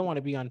because you don't want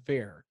to be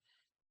unfair,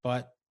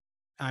 but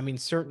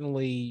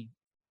certainly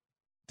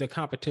the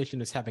competition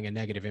is having a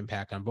negative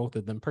impact on both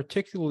of them,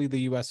 particularly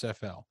the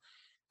USFL.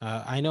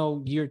 I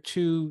know year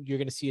 2, you're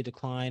going to see a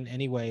decline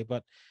anyway,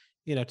 but,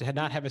 to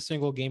not have a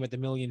single game at the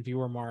million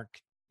viewer mark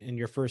in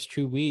your first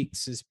 2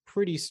 weeks is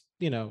pretty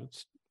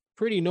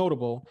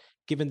notable,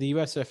 given the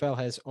USFL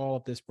has all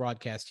of this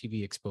broadcast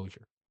TV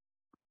exposure.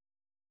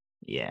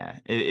 Yeah.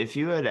 If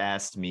you had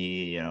asked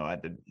me,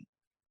 at the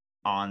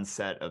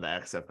onset of the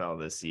XFL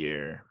this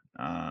year,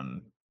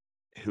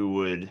 who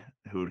would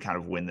kind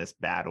of win this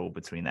battle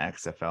between the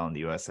XFL and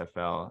the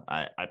USFL,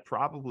 I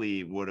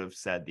probably would have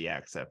said the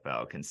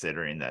XFL,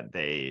 considering that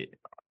they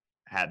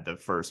had the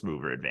first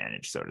mover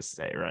advantage, so to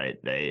say, right?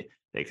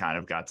 They kind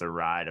of got to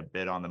ride a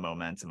bit on the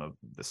momentum of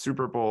the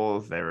Super Bowl.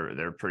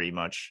 They're pretty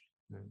much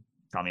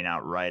coming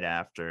out right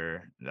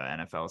after the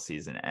NFL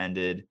season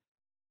ended.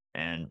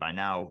 And by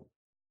now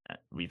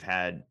we've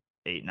had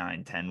 8,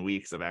 9, 10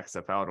 weeks of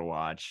XFL to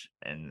watch,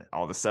 and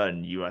all of a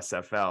sudden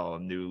USFL, a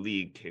new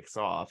league, kicks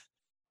off.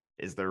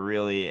 Is there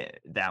really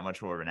that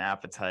much more of an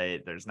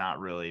appetite? There's not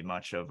really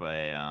much of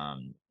a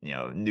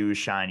new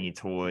shiny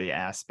toy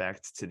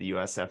aspect to the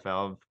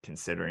USFL,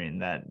 considering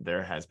that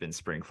there has been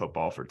spring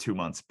football for 2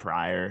 months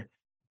prior.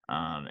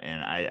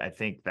 And I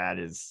think that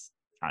is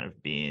kind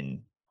of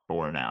being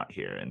borne out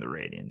here in the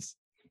ratings.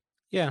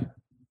 Yeah.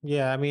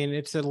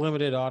 It's a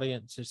limited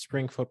audience. It's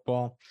spring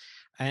football.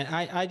 And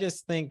I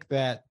just think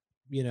that,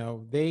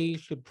 they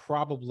should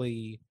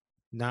probably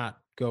not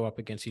go up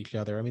against each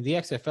other. The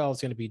XFL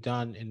is going to be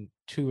done in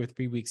 2 or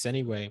 3 weeks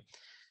anyway.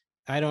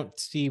 I don't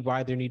see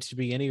why there needs to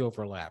be any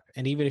overlap.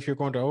 And even if you're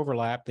going to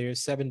overlap,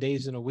 there's 7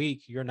 days in a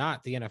week. You're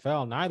not the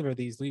NFL. Neither of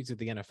these leagues are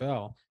the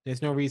NFL.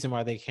 There's no reason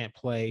why they can't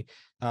play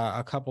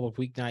a couple of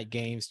weeknight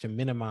games to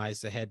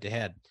minimize the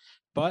head-to-head.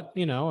 But,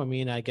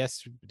 I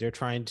guess they're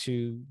trying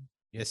to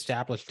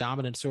establish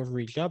dominance over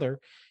each other,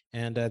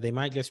 and they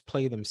might just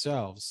play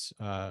themselves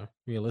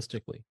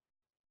realistically.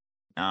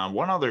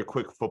 One other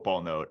quick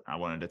football note I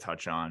wanted to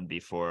touch on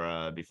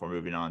before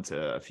moving on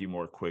to a few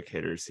more quick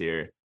hitters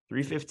here.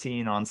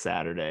 3:15 on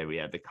Saturday, we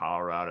had the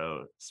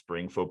Colorado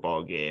spring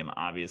football game.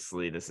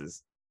 Obviously, this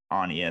is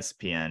on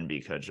ESPN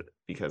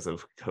because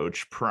of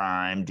Coach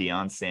Prime,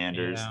 Deion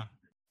Sanders. Yeah.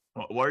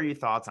 What are your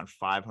thoughts on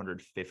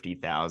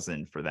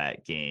 550,000 for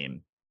that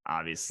game?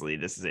 Obviously,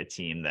 this is a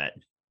team that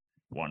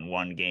won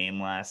 1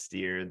 game last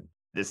year.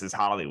 This is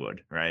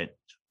Hollywood, right?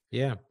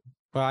 Yeah.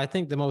 Well, I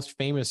think the most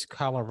famous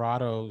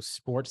Colorado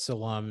sports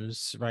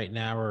alums right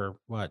now are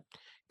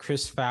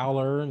Chris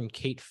Fowler and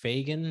Kate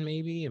Fagan,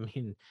 maybe. I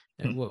mean,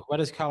 what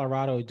has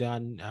Colorado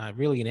done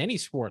really in any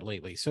sport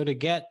lately? So to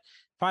get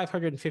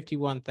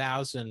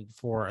 551,000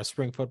 for a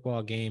spring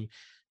football game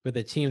with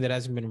a team that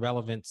hasn't been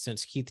relevant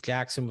since Keith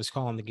Jackson was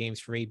calling the games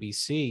for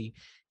ABC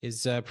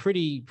is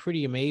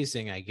pretty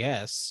amazing, I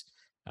guess.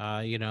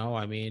 I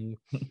mean,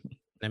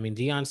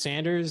 Deion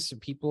Sanders,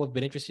 people have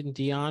been interested in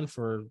Deion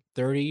for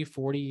 30,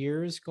 40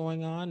 years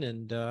going on,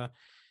 and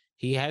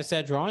he has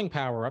that drawing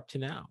power up to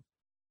now.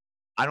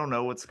 I don't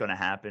know what's going to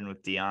happen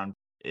with Deion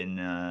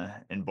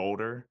in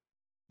Boulder,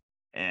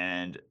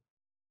 and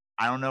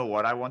I don't know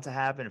what I want to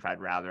happen, if I'd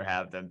rather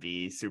have them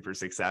be super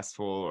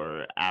successful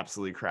or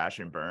absolutely crash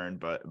and burn.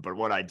 But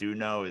what I do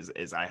know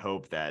is I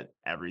hope that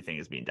everything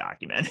is being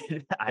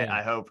documented. Yeah.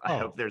 I hope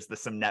there's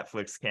some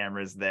Netflix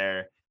cameras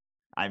there.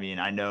 I mean,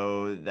 I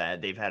know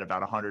that they've had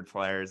about 100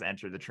 players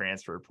enter the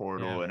transfer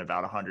portal and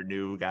about 100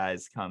 new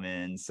guys come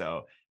in.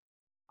 So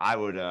I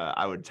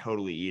would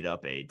totally eat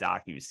up a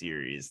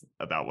docu-series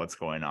about what's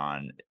going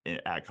on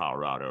at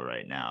Colorado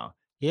right now.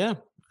 Yeah.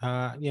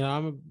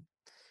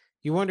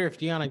 You wonder if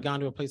Deion had gone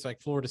to a place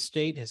like Florida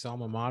State, his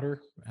alma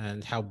mater,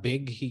 and how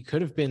big he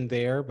could have been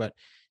there. But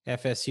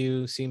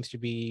FSU seems to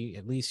be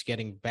at least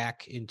getting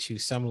back into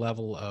some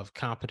level of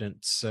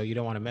competence. So you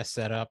don't want to mess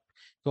that up.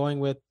 Going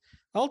with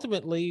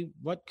ultimately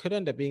what could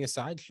end up being a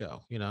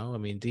sideshow.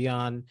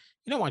 Deion,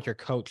 you don't want your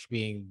coach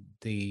being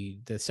the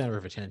center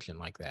of attention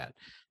like that.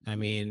 I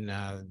mean,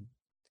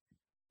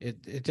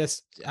 it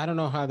just, I don't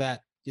know how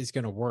that is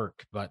going to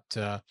work, but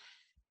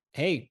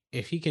hey,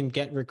 if he can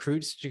get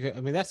recruits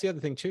that's the other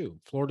thing too.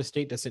 Florida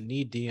State doesn't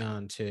need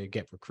Deion to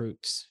get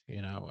recruits.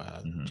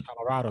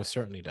 Colorado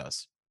certainly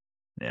does.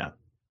 Yeah.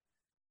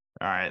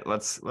 All right,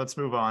 let's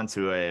move on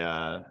to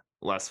a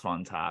less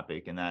fun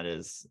topic, and that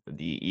is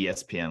the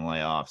ESPN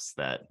layoffs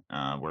that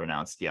were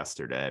announced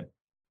yesterday.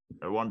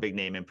 One big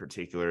name in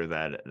particular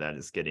that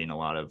is getting a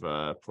lot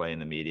of play in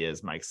the media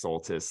is Mike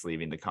Soltys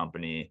leaving the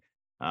company.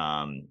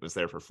 Was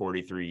there for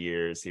 43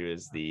 years. He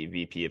was the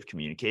VP of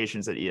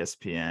communications at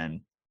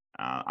ESPN.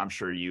 I'm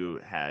sure you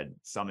had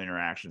some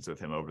interactions with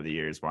him over the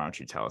years. Why don't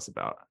you tell us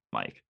about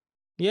Mike?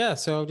 Yeah,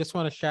 so just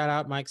want to shout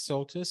out Mike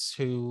Soltys,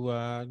 who,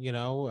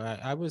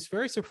 I was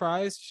very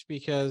surprised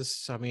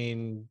because,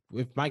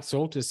 if Mike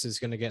Soltys is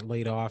going to get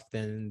laid off,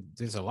 then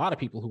there's a lot of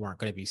people who aren't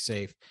going to be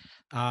safe.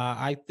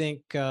 I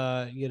think,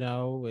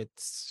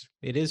 it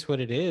is what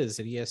it is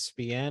at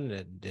ESPN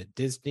and at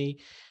Disney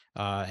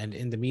and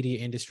in the media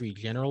industry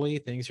generally.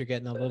 Things are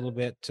getting a little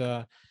bit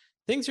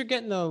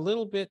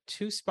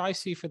too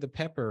spicy for the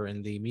pepper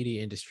in the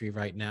media industry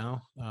right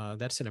now.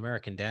 That's an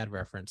American Dad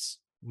reference.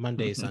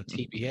 Mondays on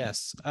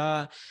TBS.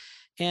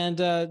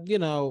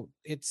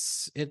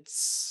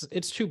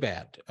 It's too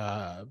bad.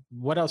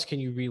 What else can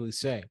you really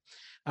say?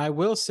 I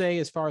will say,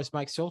 as far as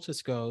Mike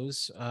Soltys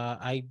goes,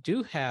 I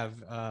do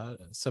have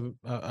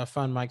a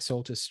fun Mike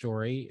Soltys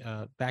story.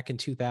 Back in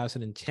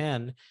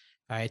 2010,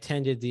 I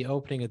attended the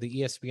opening of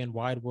the ESPN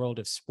Wide World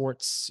of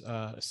Sports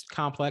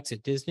complex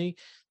at Disney.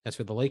 That's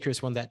where the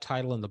Lakers won that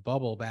title in the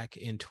bubble back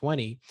in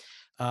 20.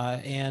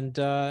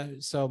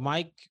 So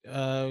Mike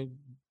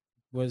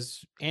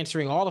was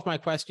answering all of my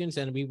questions,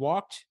 and we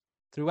walked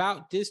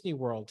throughout Disney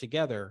World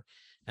together,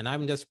 and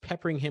I'm just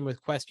peppering him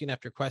with question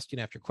after question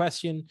after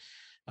question.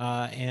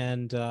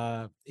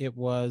 It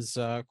was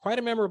quite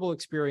a memorable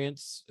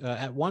experience.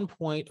 At one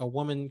point, a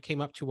woman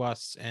came up to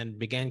us and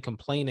began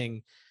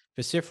complaining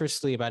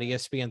vociferously about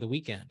ESPN The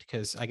Weekend,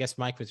 because I guess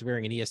Mike was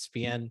wearing an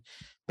ESPN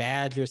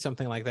badge or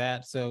something like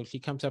that. So she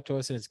comes up to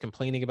us and is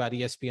complaining about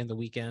ESPN The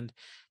Weekend,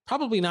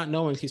 probably not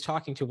knowing she's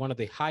talking to one of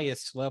the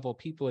highest level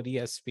people at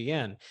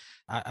ESPN.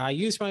 I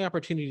used my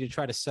opportunity to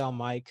try to sell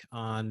Mike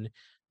on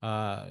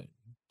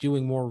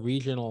doing more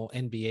regional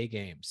NBA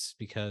games,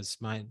 because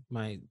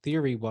my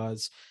theory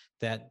was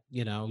that,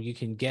 you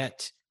can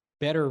get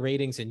better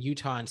ratings in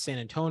Utah and San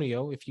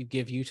Antonio if you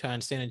give Utah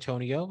and San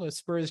Antonio a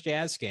Spurs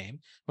Jazz game,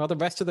 while the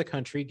rest of the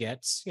country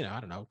gets,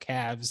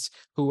 Cavs,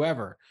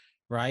 whoever,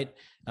 right?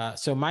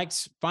 So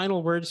Mike's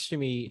final words to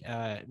me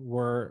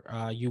were,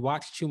 you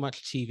watch too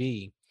much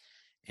TV.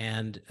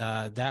 And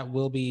that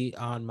will be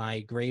on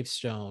my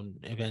gravestone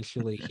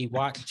eventually. He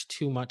watched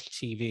too much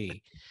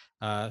TV.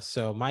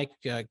 So Mike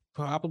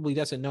probably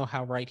doesn't know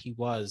how right he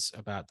was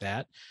about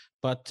that.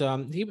 But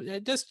he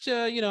just,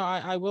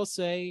 I will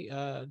say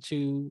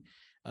to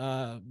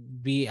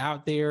be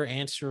out there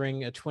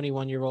answering a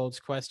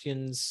 21-year-old's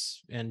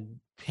questions and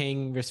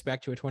paying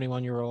respect to a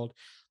 21-year-old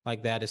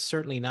like that is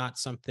certainly not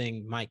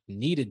something Mike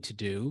needed to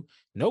do.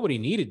 Nobody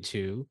needed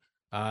to.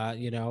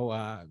 It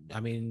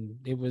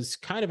was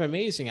kind of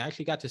amazing. I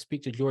actually got to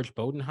speak to George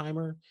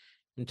Bodenheimer.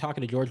 I'm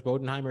talking to George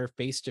Bodenheimer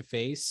face to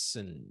face,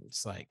 and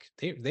it's like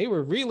they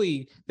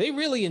really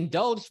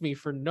indulged me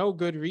for no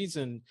good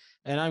reason,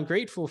 and I'm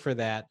grateful for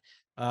that.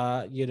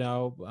 And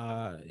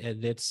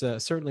it's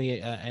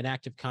certainly an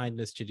act of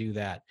kindness to do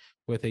that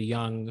with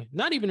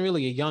not even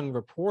really a young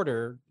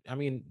reporter. I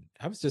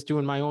was just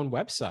doing my own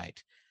website.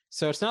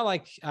 So it's not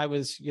like I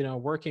was,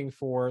 working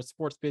for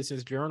Sports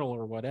Business Journal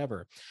or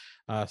whatever.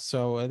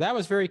 So that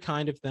was very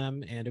kind of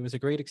them, and it was a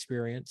great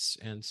experience.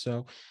 And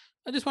so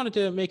I just wanted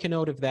to make a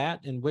note of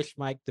that and wish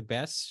Mike the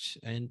best.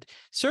 And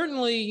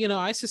certainly,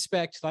 I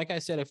suspect, like I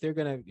said, if they're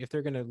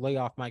gonna lay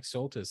off Mike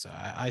Soltys,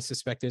 I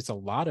suspect there's a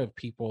lot of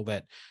people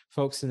that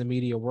folks in the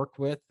media work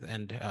with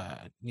and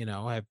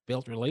have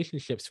built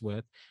relationships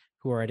with,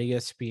 who are at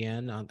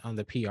ESPN on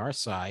the PR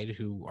side,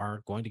 who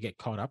are going to get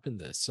caught up in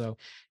this. So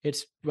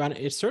it's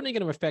certainly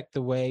going to affect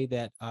the way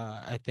that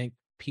I think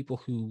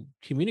people who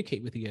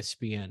communicate with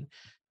ESPN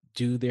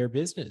do their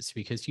business,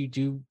 because you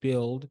do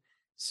build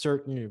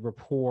certain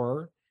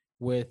rapport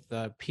with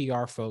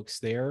PR folks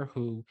there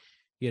who,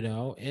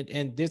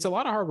 and there's a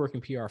lot of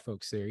hardworking PR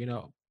folks there.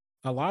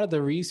 A lot of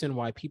the reason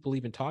why people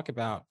even talk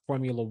about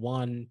Formula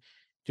One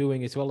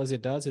doing as well as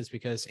it does is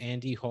because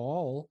Andy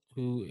Hall,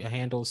 who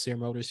handles their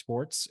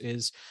motorsports,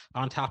 is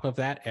on top of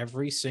that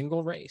every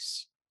single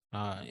race,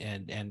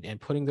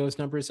 and putting those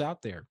numbers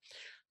out there.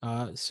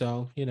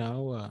 So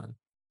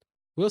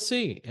we'll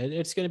see.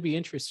 It's going to be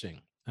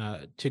interesting.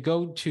 To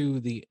go to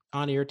the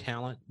on-air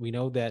talent, we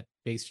know that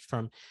based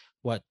from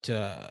what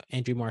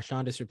Andrew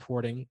Marchand is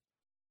reporting,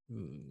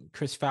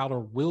 Chris Fowler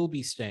will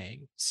be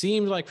staying.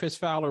 Seemed like Chris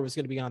Fowler was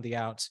going to be on the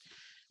outs.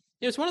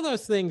 It's one of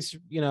those things,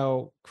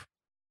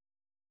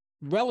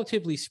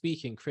 relatively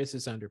speaking, Chris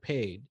is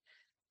underpaid,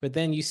 but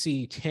then you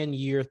see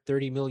 10-year,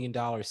 $30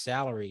 million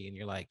salary, and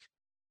you're like,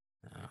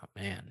 oh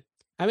man.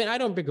 I mean, I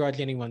don't begrudge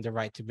anyone the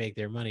right to make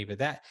their money, but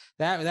that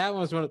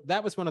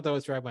was one of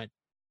those where I went,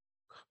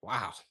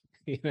 wow.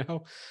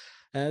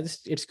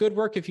 It's good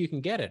work if you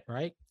can get it,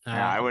 right?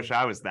 Yeah, I wish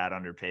I was that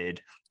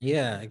underpaid.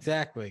 Yeah,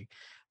 exactly.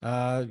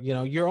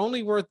 You're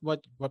only worth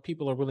what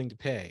people are willing to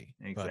pay.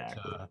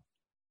 Exactly.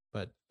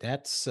 But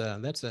that's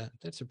not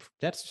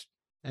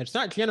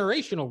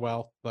generational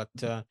wealth, but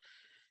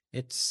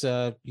it's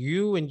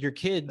you and your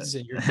kids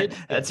and your kids.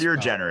 That's your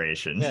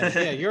generation.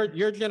 yeah,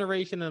 your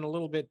generation and a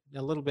little bit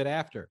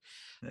after.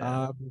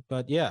 Yeah.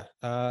 But yeah,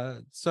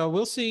 so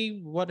we'll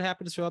see what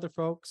happens to other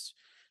folks.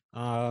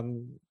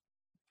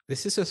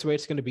 This is just the way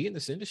it's going to be in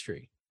this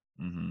industry.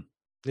 Mm-hmm.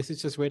 This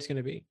is just the way it's going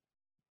to be.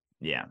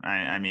 Yeah.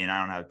 I mean, I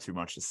don't have too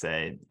much to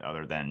say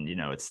other than,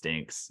 it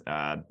stinks.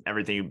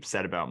 Everything you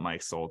said about Mike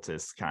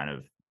Soltys, kind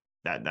of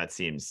that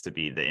seems to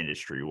be the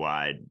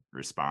industry-wide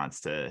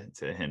response to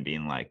him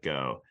being let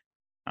go.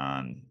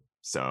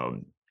 So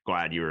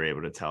glad you were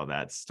able to tell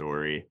that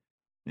story.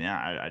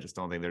 Yeah, I just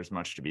don't think there's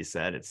much to be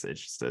said. It's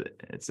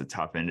a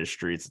tough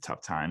industry. It's a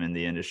tough time in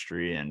the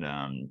industry, and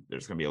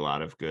there's going to be a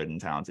lot of good and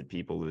talented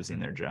people losing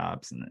their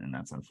jobs, and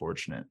that's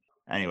unfortunate.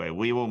 Anyway,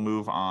 we will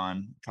move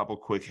on. A couple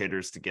quick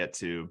hitters to get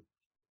to.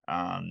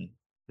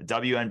 The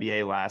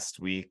WNBA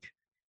last week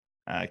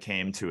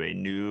came to a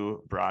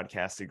new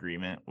broadcast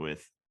agreement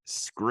with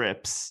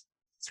Scripps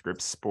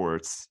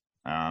Sports,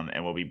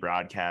 and we'll be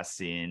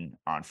broadcasting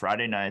on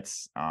Friday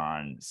nights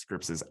on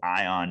Scripps's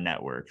Ion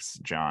networks.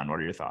 John, what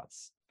are your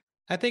thoughts?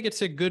 I think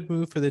it's a good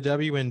move for the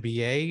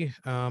WNBA.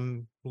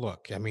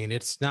 Look, I mean,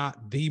 it's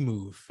not the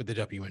move for the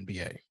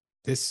WNBA.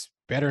 This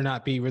better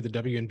not be where the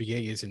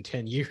WNBA is in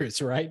 10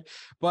 years, right?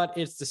 But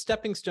it's the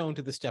stepping stone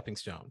to the stepping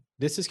stone.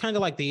 This is kind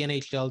of like the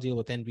NHL deal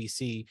with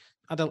NBC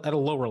at a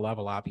lower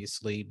level,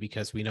 obviously,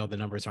 because we know the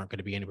numbers aren't going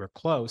to be anywhere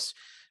close,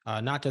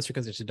 not just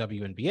because it's the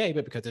WNBA,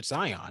 but because it's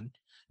Ion.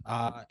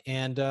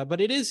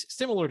 But it is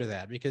similar to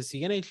that, because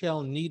the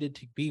NHL needed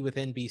to be with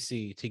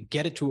NBC to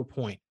get it to a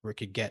point where it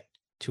could get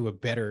to a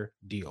better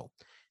deal.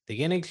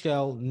 The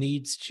NHL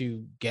needs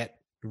to get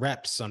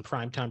reps on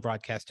primetime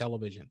broadcast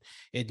television.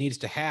 It needs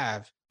to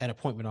have an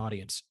appointment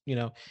audience.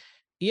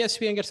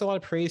 ESPN gets a lot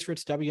of praise for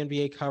its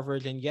WNBA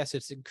coverage, and yes,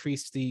 it's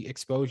increased the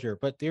exposure,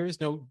 but there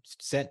is no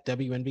set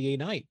WNBA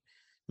night.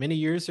 Many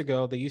years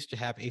ago, they used to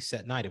have a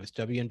set night. It was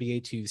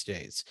WNBA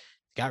Tuesdays.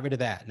 Got rid of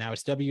that. Now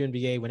it's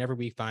WNBA whenever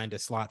we find a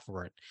slot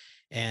for it.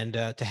 And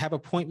to have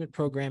appointment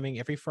programming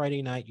every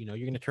Friday night, you're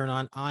going to turn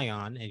on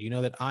Ion, and you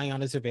know that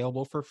Ion is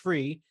available for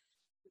free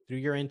through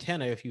your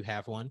antenna if you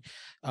have one.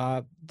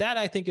 That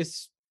I think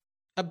is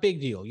a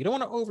big deal. You don't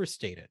want to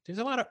overstate it. There's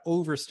a lot of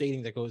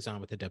overstating that goes on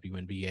with the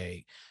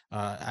WNBA.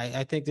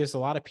 I think there's a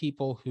lot of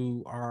people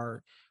who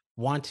are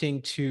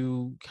wanting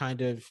to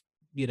kind of,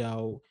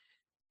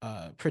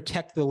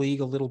 protect the league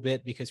a little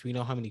bit because we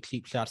know how many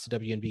cheap shots the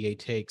WNBA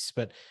takes,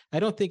 but I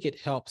don't think it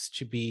helps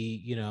to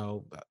be,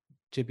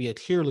 to be a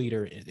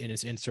cheerleader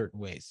in certain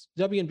ways.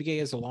 The WNBA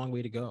has a long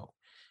way to go.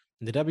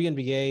 And the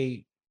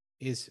WNBA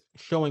is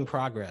showing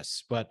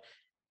progress, but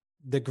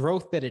the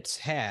growth that it's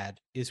had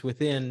is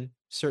within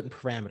certain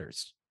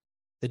parameters.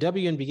 The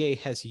WNBA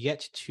has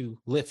yet to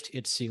lift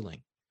its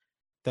ceiling.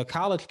 The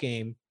college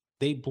game,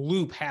 they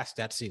blew past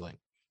that ceiling.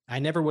 I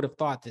never would have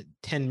thought that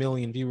 10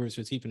 million viewers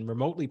was even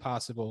remotely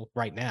possible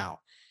right now.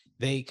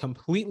 They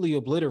completely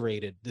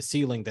obliterated the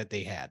ceiling that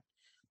they had.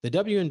 The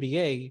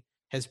WNBA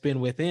has been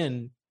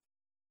within,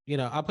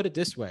 I'll put it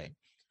this way.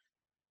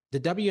 The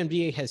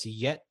WNBA has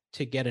yet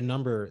to get a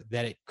number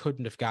that it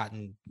couldn't have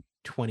gotten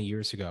 20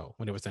 years ago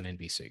when it was on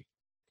NBC.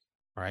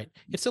 Right.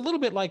 It's a little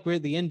bit like where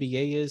the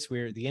NBA is,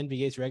 where the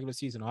NBA's regular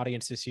season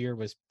audience this year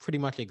was pretty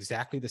much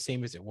exactly the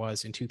same as it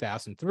was in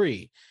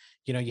 2003.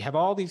 You have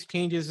all these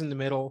changes in the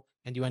middle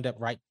and you end up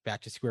right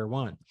back to square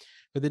one.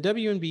 But the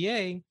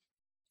WNBA,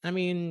 I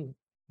mean,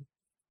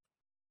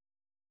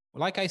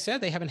 like I said,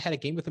 they haven't had a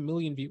game with 1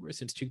 million viewers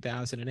since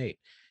 2008.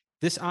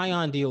 This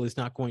Ion deal is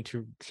not going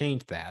to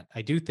change that.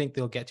 I do think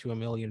they'll get to 1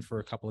 million for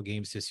a couple of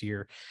games this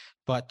year,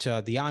 but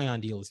the Ion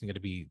deal isn't going to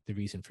be the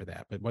reason for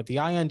that. But what the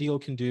Ion deal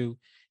can do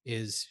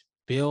is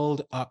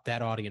build up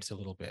that audience a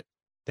little bit,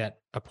 that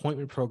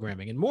appointment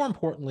programming. And more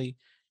importantly,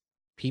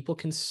 people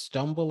can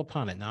stumble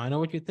upon it. Now, I know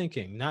what you're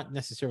thinking, not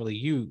necessarily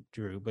you,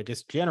 Drew, but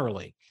just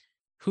generally,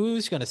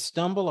 who's going to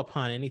stumble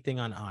upon anything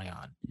on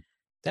Ion?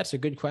 That's a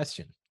good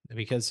question,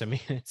 because, I mean,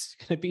 it's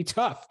going to be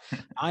tough.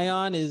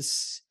 Ion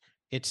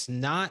it's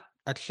not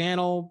a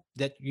channel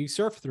that you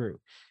surf through.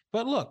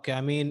 But look,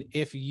 I mean,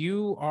 if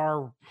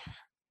you're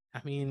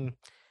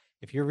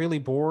really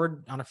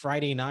bored on a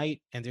Friday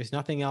night and there's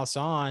nothing else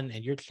on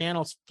and your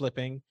channel's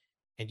flipping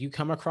and you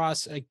come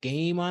across a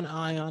game on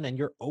Ion and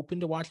you're open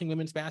to watching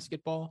women's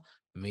basketball,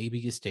 maybe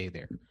you stay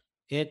there.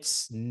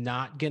 It's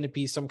not going to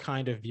be some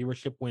kind of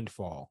viewership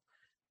windfall,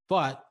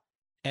 but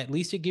at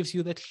least it gives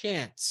you the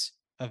chance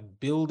of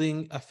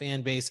building a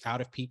fan base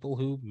out of people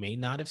who may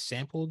not have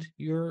sampled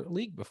your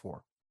league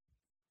before.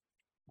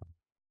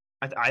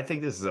 I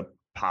think this is a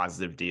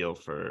positive deal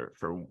for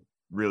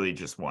really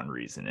just one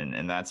reason,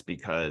 and that's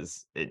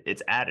because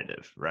it's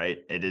additive, right?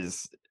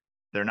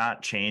 They're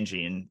not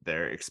changing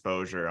their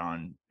exposure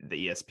on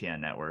the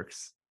ESPN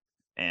networks,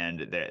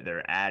 and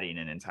they're adding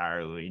an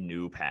entirely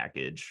new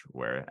package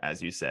where,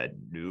 as you said,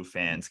 new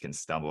fans can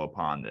stumble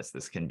upon this.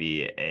 This can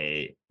be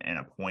an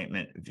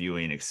appointment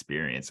viewing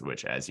experience,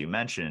 which, as you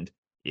mentioned,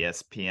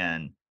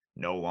 ESPN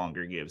no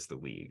longer gives the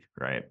league,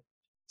 right?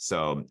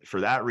 So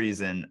for that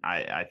reason,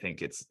 I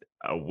think it's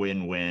a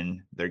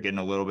win-win. They're getting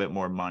a little bit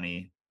more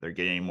money, they're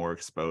getting more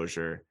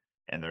exposure,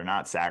 and they're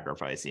not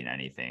sacrificing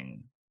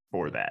anything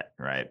for that,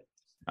 right?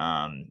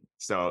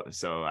 So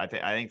I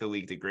think the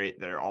league did great.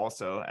 They're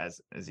also,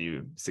 as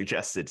you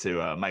suggested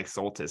to Mike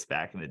Soltys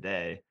back in the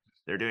day,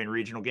 they're doing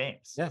regional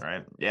games,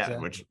 right? Yeah,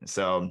 exactly.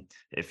 So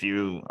if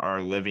you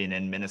are living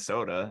in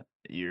Minnesota,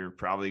 you're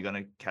probably going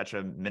to catch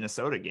a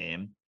Minnesota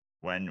game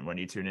when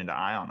you tune into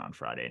Ion on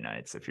Friday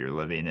nights. If you're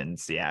living in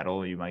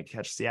Seattle, you might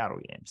catch Seattle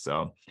games.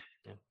 So,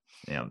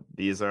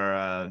 these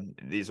are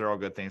all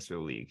good things for the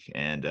league,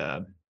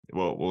 and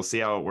we'll see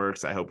how it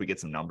works. I hope we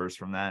get some numbers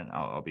from that.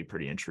 I'll be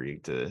pretty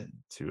intrigued to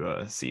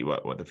see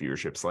what the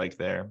viewership's like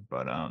there.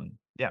 But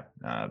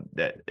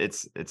that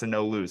it's a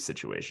no lose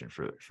situation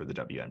for the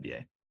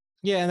WNBA.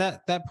 Yeah, and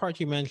that part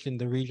you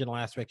mentioned, the regional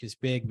aspect, is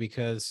big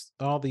because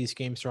all these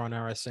games are on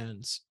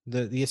RSNs.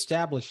 The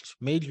established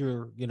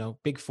major,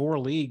 Big Four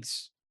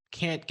leagues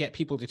can't get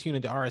people to tune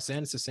into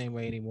RSNs the same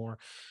way anymore.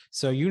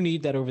 So you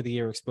need that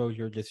over-the-air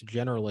exposure just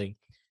generally.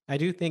 I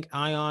do think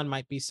Ion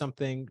might be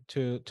something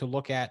to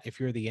look at if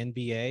you're the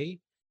NBA,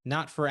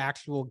 not for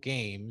actual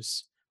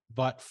games,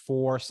 but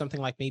for something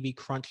like maybe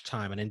Crunch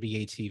Time on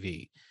NBA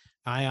TV.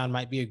 Ion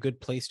might be a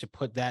good place to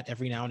put that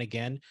every now and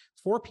again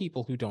for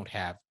people who don't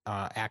have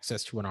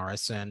access to an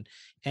RSN,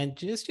 and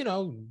just,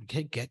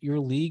 get your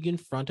league in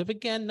front of,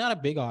 again, not a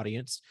big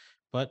audience,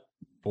 but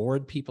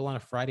bored people on a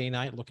Friday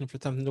night looking for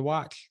something to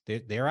watch.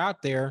 They're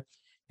out there,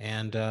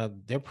 and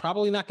they're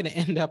probably not going to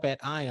end up at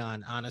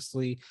Ion,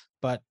 honestly,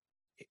 but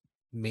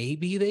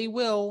maybe they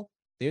will.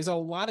 There's a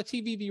lot of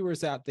TV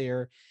viewers out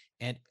there,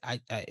 and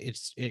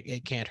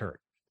it can't hurt.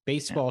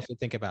 Baseball should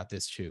think about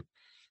this too.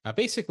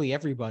 Basically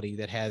everybody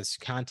that has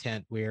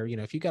content where,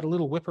 if you got a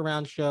little whip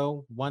around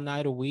show one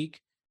night a week,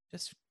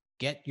 just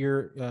get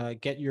your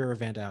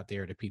event out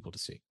there to people to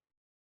see.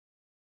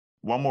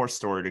 One more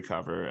story to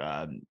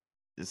cover.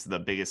 This is the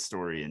biggest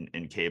story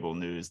in cable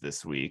news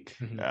this week.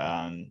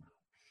 Mm-hmm.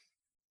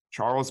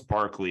 Charles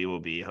Barkley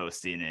will be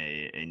hosting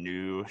a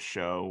new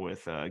show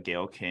with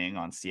Gayle King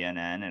on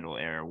CNN. It'll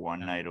air one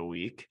night a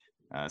week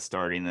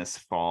starting this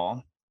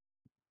fall.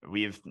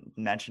 We've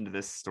mentioned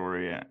this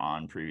story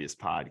on previous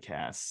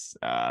podcasts.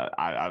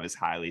 I was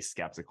highly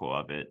skeptical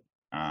of it.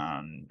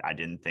 I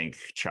didn't think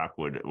Chuck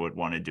would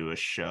want to do a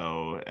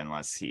show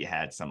unless he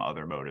had some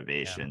other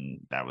motivation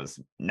that was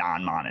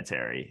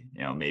non-monetary,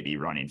 maybe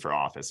running for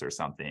office or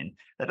something.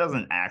 That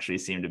doesn't actually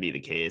seem to be the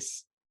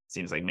case.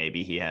 Seems like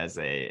maybe he has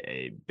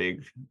a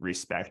big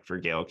respect for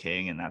Gayle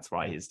King, and that's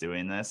why he's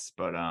doing this.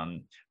 But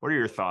what are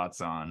your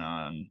thoughts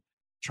on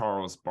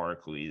Charles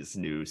Barkley's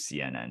new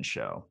CNN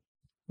show?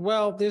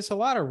 Well, there's a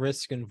lot of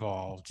risk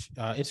involved.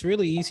 It's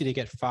really easy to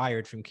get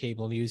fired from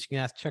cable news. You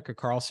can ask Tucker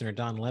Carlson or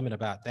Don Lemon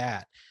about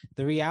that.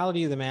 The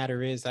reality of the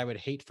matter is, I would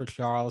hate for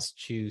Charles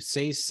to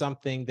say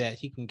something that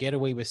he can get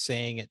away with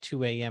saying at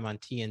 2 a.m. on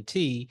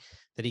TNT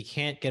that he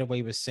can't get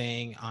away with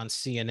saying on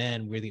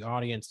CNN, where the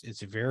audience is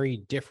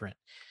very different.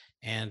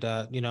 And,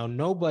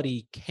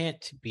 nobody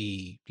can't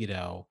be,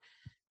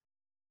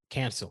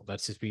 canceled.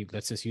 Let's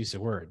just use the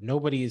word.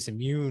 Nobody is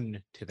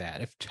immune to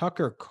that. If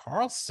Tucker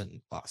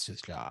Carlson lost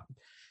his job,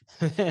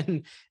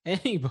 than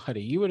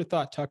anybody. You would have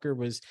thought Tucker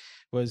was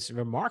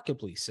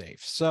remarkably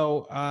safe.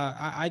 So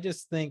I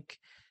just think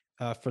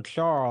for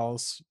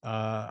Charles,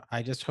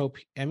 I just hope.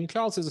 I mean,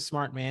 Charles is a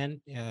smart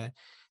man.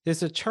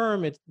 There's a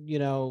term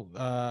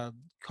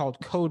called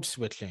code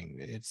switching.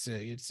 It's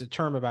a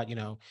term about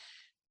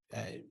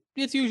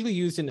it's usually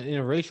used in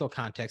a racial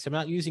context. I'm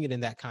not using it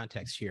in that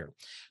context here.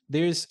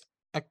 There's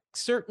a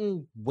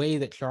certain way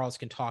that Charles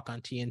can talk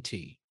on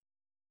TNT,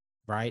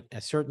 right?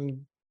 A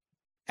certain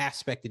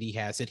aspect that he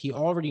has that he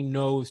already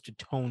knows to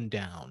tone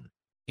down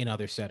in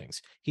other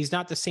settings. He's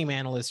not the same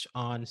analyst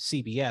on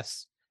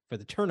CBS for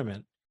the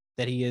tournament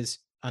that he is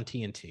on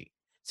TNT.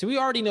 So he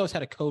already knows how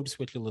to code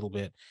switch a little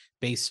bit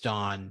based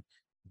on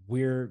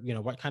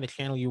what kind of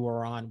channel you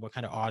are on, what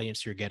kind of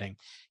audience you're getting.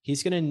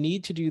 He's going to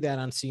need to do that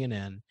on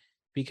CNN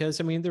because,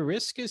 I mean, the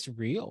risk is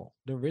real.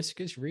 The risk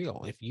is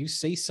real. If you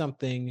say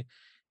something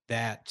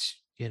that,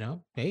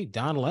 hey,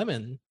 Don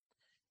Lemon,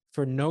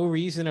 for no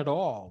reason at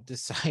all,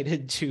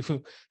 decided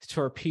to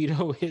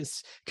torpedo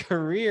his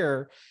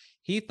career.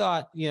 He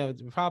thought,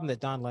 the problem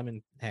that Don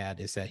Lemon had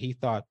is that he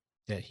thought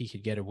that he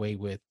could get away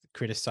with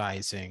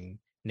criticizing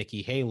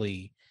Nikki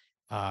Haley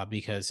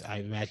because I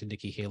imagine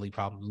Nikki Haley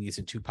probably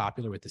isn't too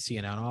popular with the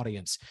CNN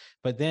audience.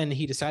 But then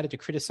he decided to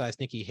criticize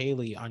Nikki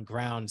Haley on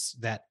grounds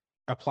that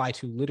apply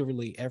to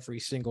literally every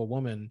single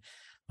woman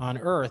on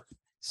earth.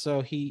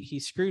 So he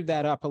screwed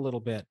that up a little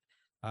bit.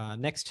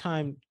 Next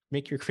time,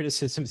 make your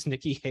criticisms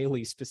Nikki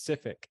Haley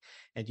specific,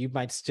 and you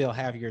might still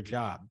have your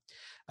job.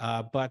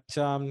 I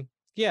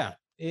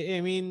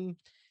mean,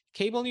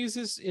 cable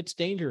news it's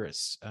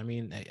dangerous. I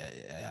mean,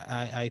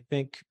 I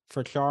think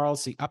for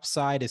Charles, the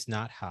upside is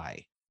not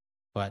high,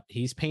 but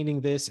he's painting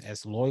this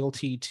as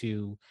loyalty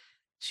to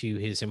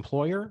his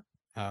employer.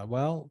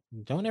 Well,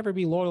 don't ever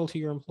be loyal to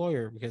your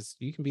employer because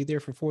you can be there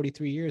for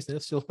 43 years and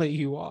they'll still lay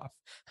you off.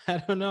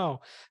 I don't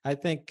know. I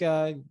think,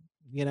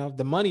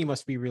 the money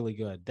must be really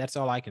good. That's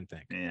all I can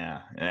think.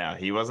 Yeah.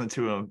 He wasn't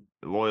too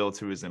loyal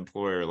to his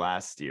employer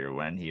last year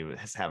when he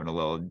was having a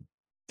little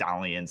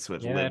dalliance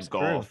with Live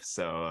Golf. True.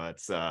 So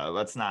it's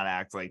let's not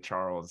act like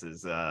Charles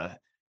is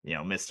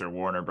Mr.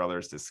 Warner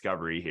Brothers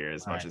Discovery here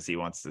as much as he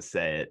wants to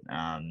say it.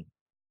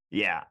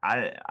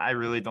 I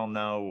really don't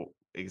know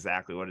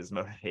exactly what his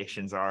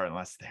motivations are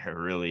unless they're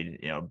really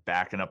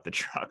backing up the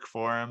truck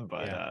for him.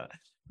 But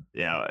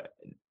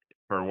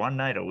for one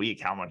night a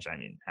week, how much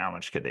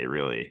could they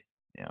really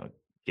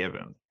give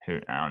him?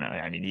 I don't know.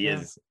 I mean, he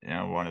is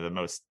one of the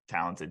most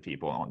talented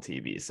people on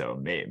TV, so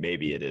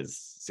maybe it is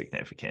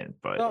significant.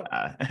 But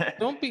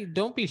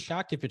don't be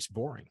shocked if it's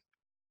boring.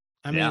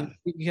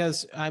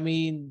 Because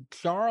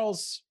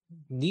Charles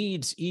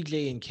needs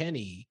EJ and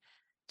Kenny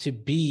to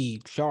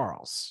be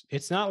Charles.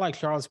 It's not like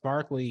Charles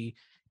Barkley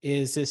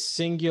is this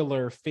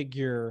singular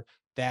figure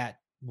that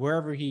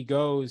wherever he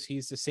goes,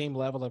 he's the same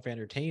level of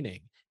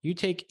entertaining. You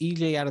take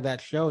EJ out of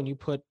that show and you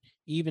put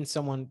even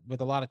someone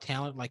with a lot of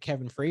talent like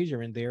Kevin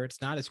Frazier in there,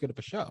 it's not as good of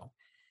a show.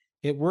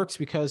 It works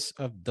because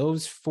of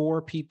those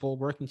four people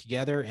working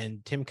together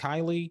and Tim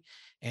Kiley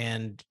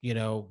and,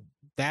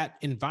 that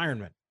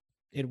environment.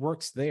 It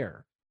works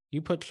there.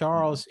 You put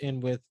Charles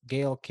in with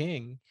Gayle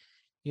King,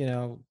 I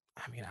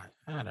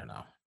don't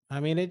know. I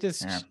mean, it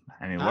just. Yeah.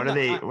 What are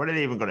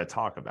they even going to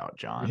talk about,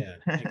 John? Yeah,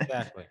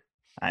 exactly.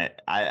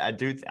 I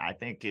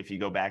think if you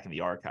go back in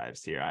the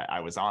archives here, I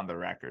was on the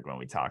record when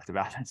we talked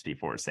about this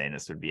before saying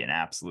this would be an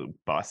absolute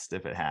bust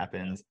if it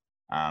happens.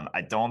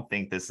 I don't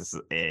think this is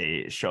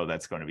a show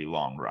that's going to be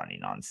long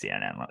running on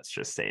CNN. Let's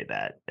just say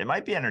that it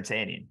might be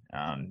entertaining.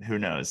 Who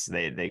knows?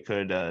 They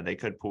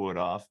could pull it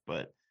off,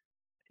 but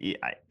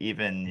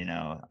even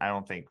I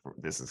don't think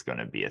this is going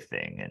to be a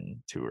thing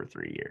in 2 or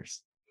 3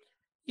 years.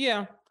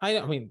 Yeah,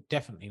 I mean,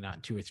 definitely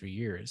not 2 or 3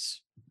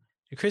 years.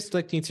 Chris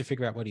Licht needs to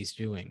figure out what he's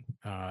doing.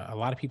 A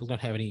lot of people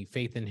don't have any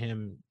faith in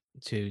him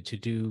to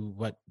do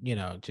what,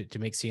 to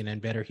make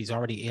CNN better. He's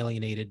already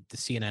alienated the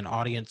CNN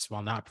audience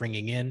while not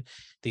bringing in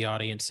the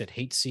audience that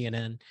hates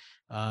CNN.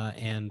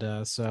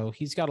 So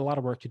he's got a lot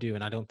of work to do.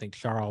 And I don't think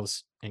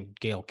Charles and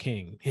Gayle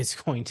King is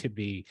going to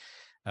be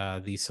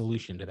the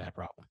solution to that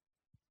problem.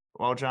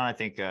 Well, John, I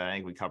think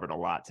we covered a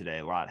lot today,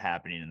 a lot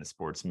happening in the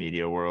sports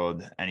media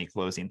world. Any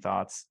closing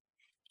thoughts?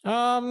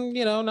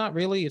 Not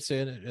really. It's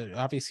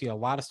obviously a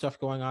lot of stuff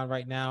going on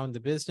right now in the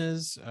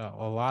business.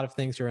 A lot of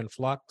things are in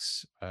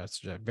flux.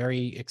 It's a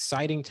very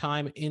exciting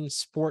time in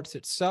sports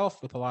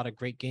itself with a lot of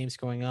great games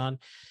going on.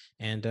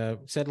 And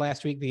said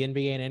last week, the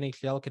NBA and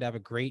NHL could have a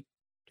great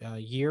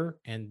year.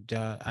 And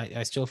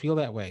I still feel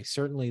that way.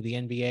 Certainly the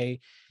NBA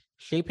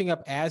shaping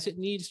up as it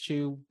needs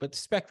to, but the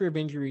specter of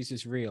injuries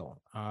is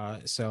real.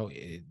 So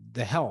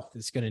the health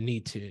is going to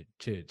need to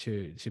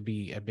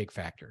be a big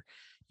factor.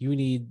 You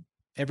need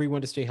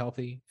everyone to stay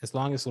healthy. As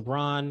long as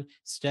LeBron,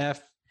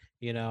 Steph,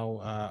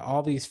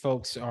 all these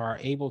folks are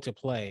able to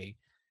play.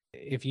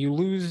 If you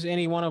lose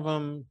any one of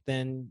them,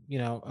 then,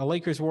 a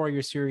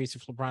Lakers-Warriors series,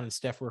 if LeBron and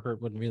Steph were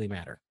hurt, wouldn't really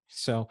matter.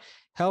 So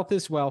health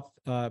is wealth,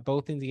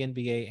 both in the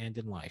NBA and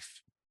in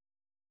life.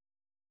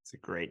 It's a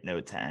great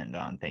note to end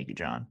on. Thank you,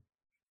 John.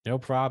 No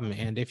problem.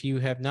 And if you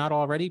have not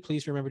already,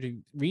 please remember to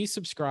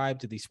resubscribe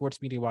to the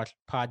Sports Media Watch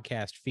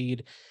podcast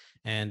feed.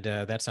 And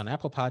that's on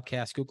Apple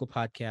Podcasts, Google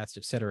Podcasts,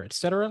 et cetera, et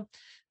cetera.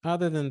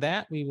 Other than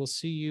that, we will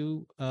see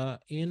you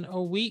in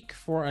a week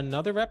for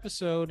another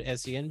episode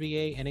as the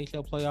NBA,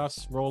 NHL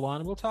playoffs roll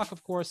on. And we'll talk,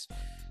 of course,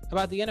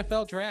 about the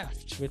NFL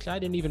draft, which I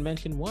didn't even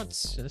mention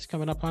once. It's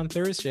coming up on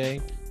Thursday.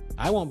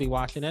 I won't be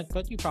watching it,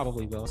 but you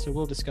probably will. So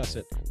we'll discuss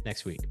it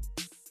next week.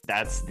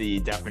 That's the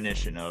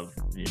definition of,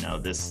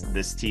 this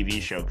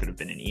TV show could have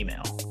been an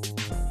email.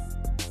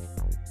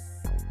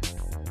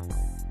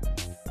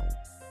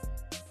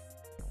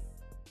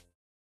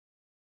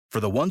 For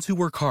the ones who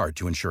work hard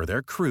to ensure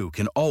their crew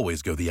can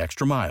always go the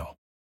extra mile,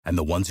 and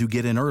the ones who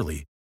get in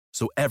early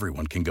so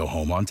everyone can go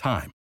home on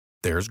time,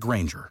 there's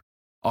Grainger,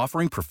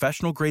 offering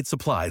professional-grade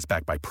supplies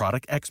backed by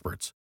product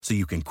experts so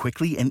you can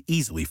quickly and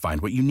easily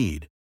find what you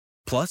need.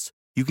 Plus,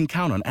 you can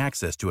count on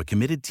access to a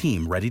committed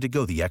team ready to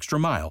go the extra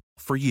mile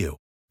for you.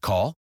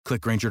 Call, click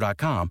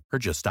Grainger.com, or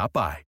just stop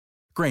by.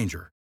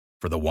 Grainger,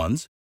 for the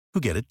ones who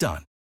get it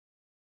done.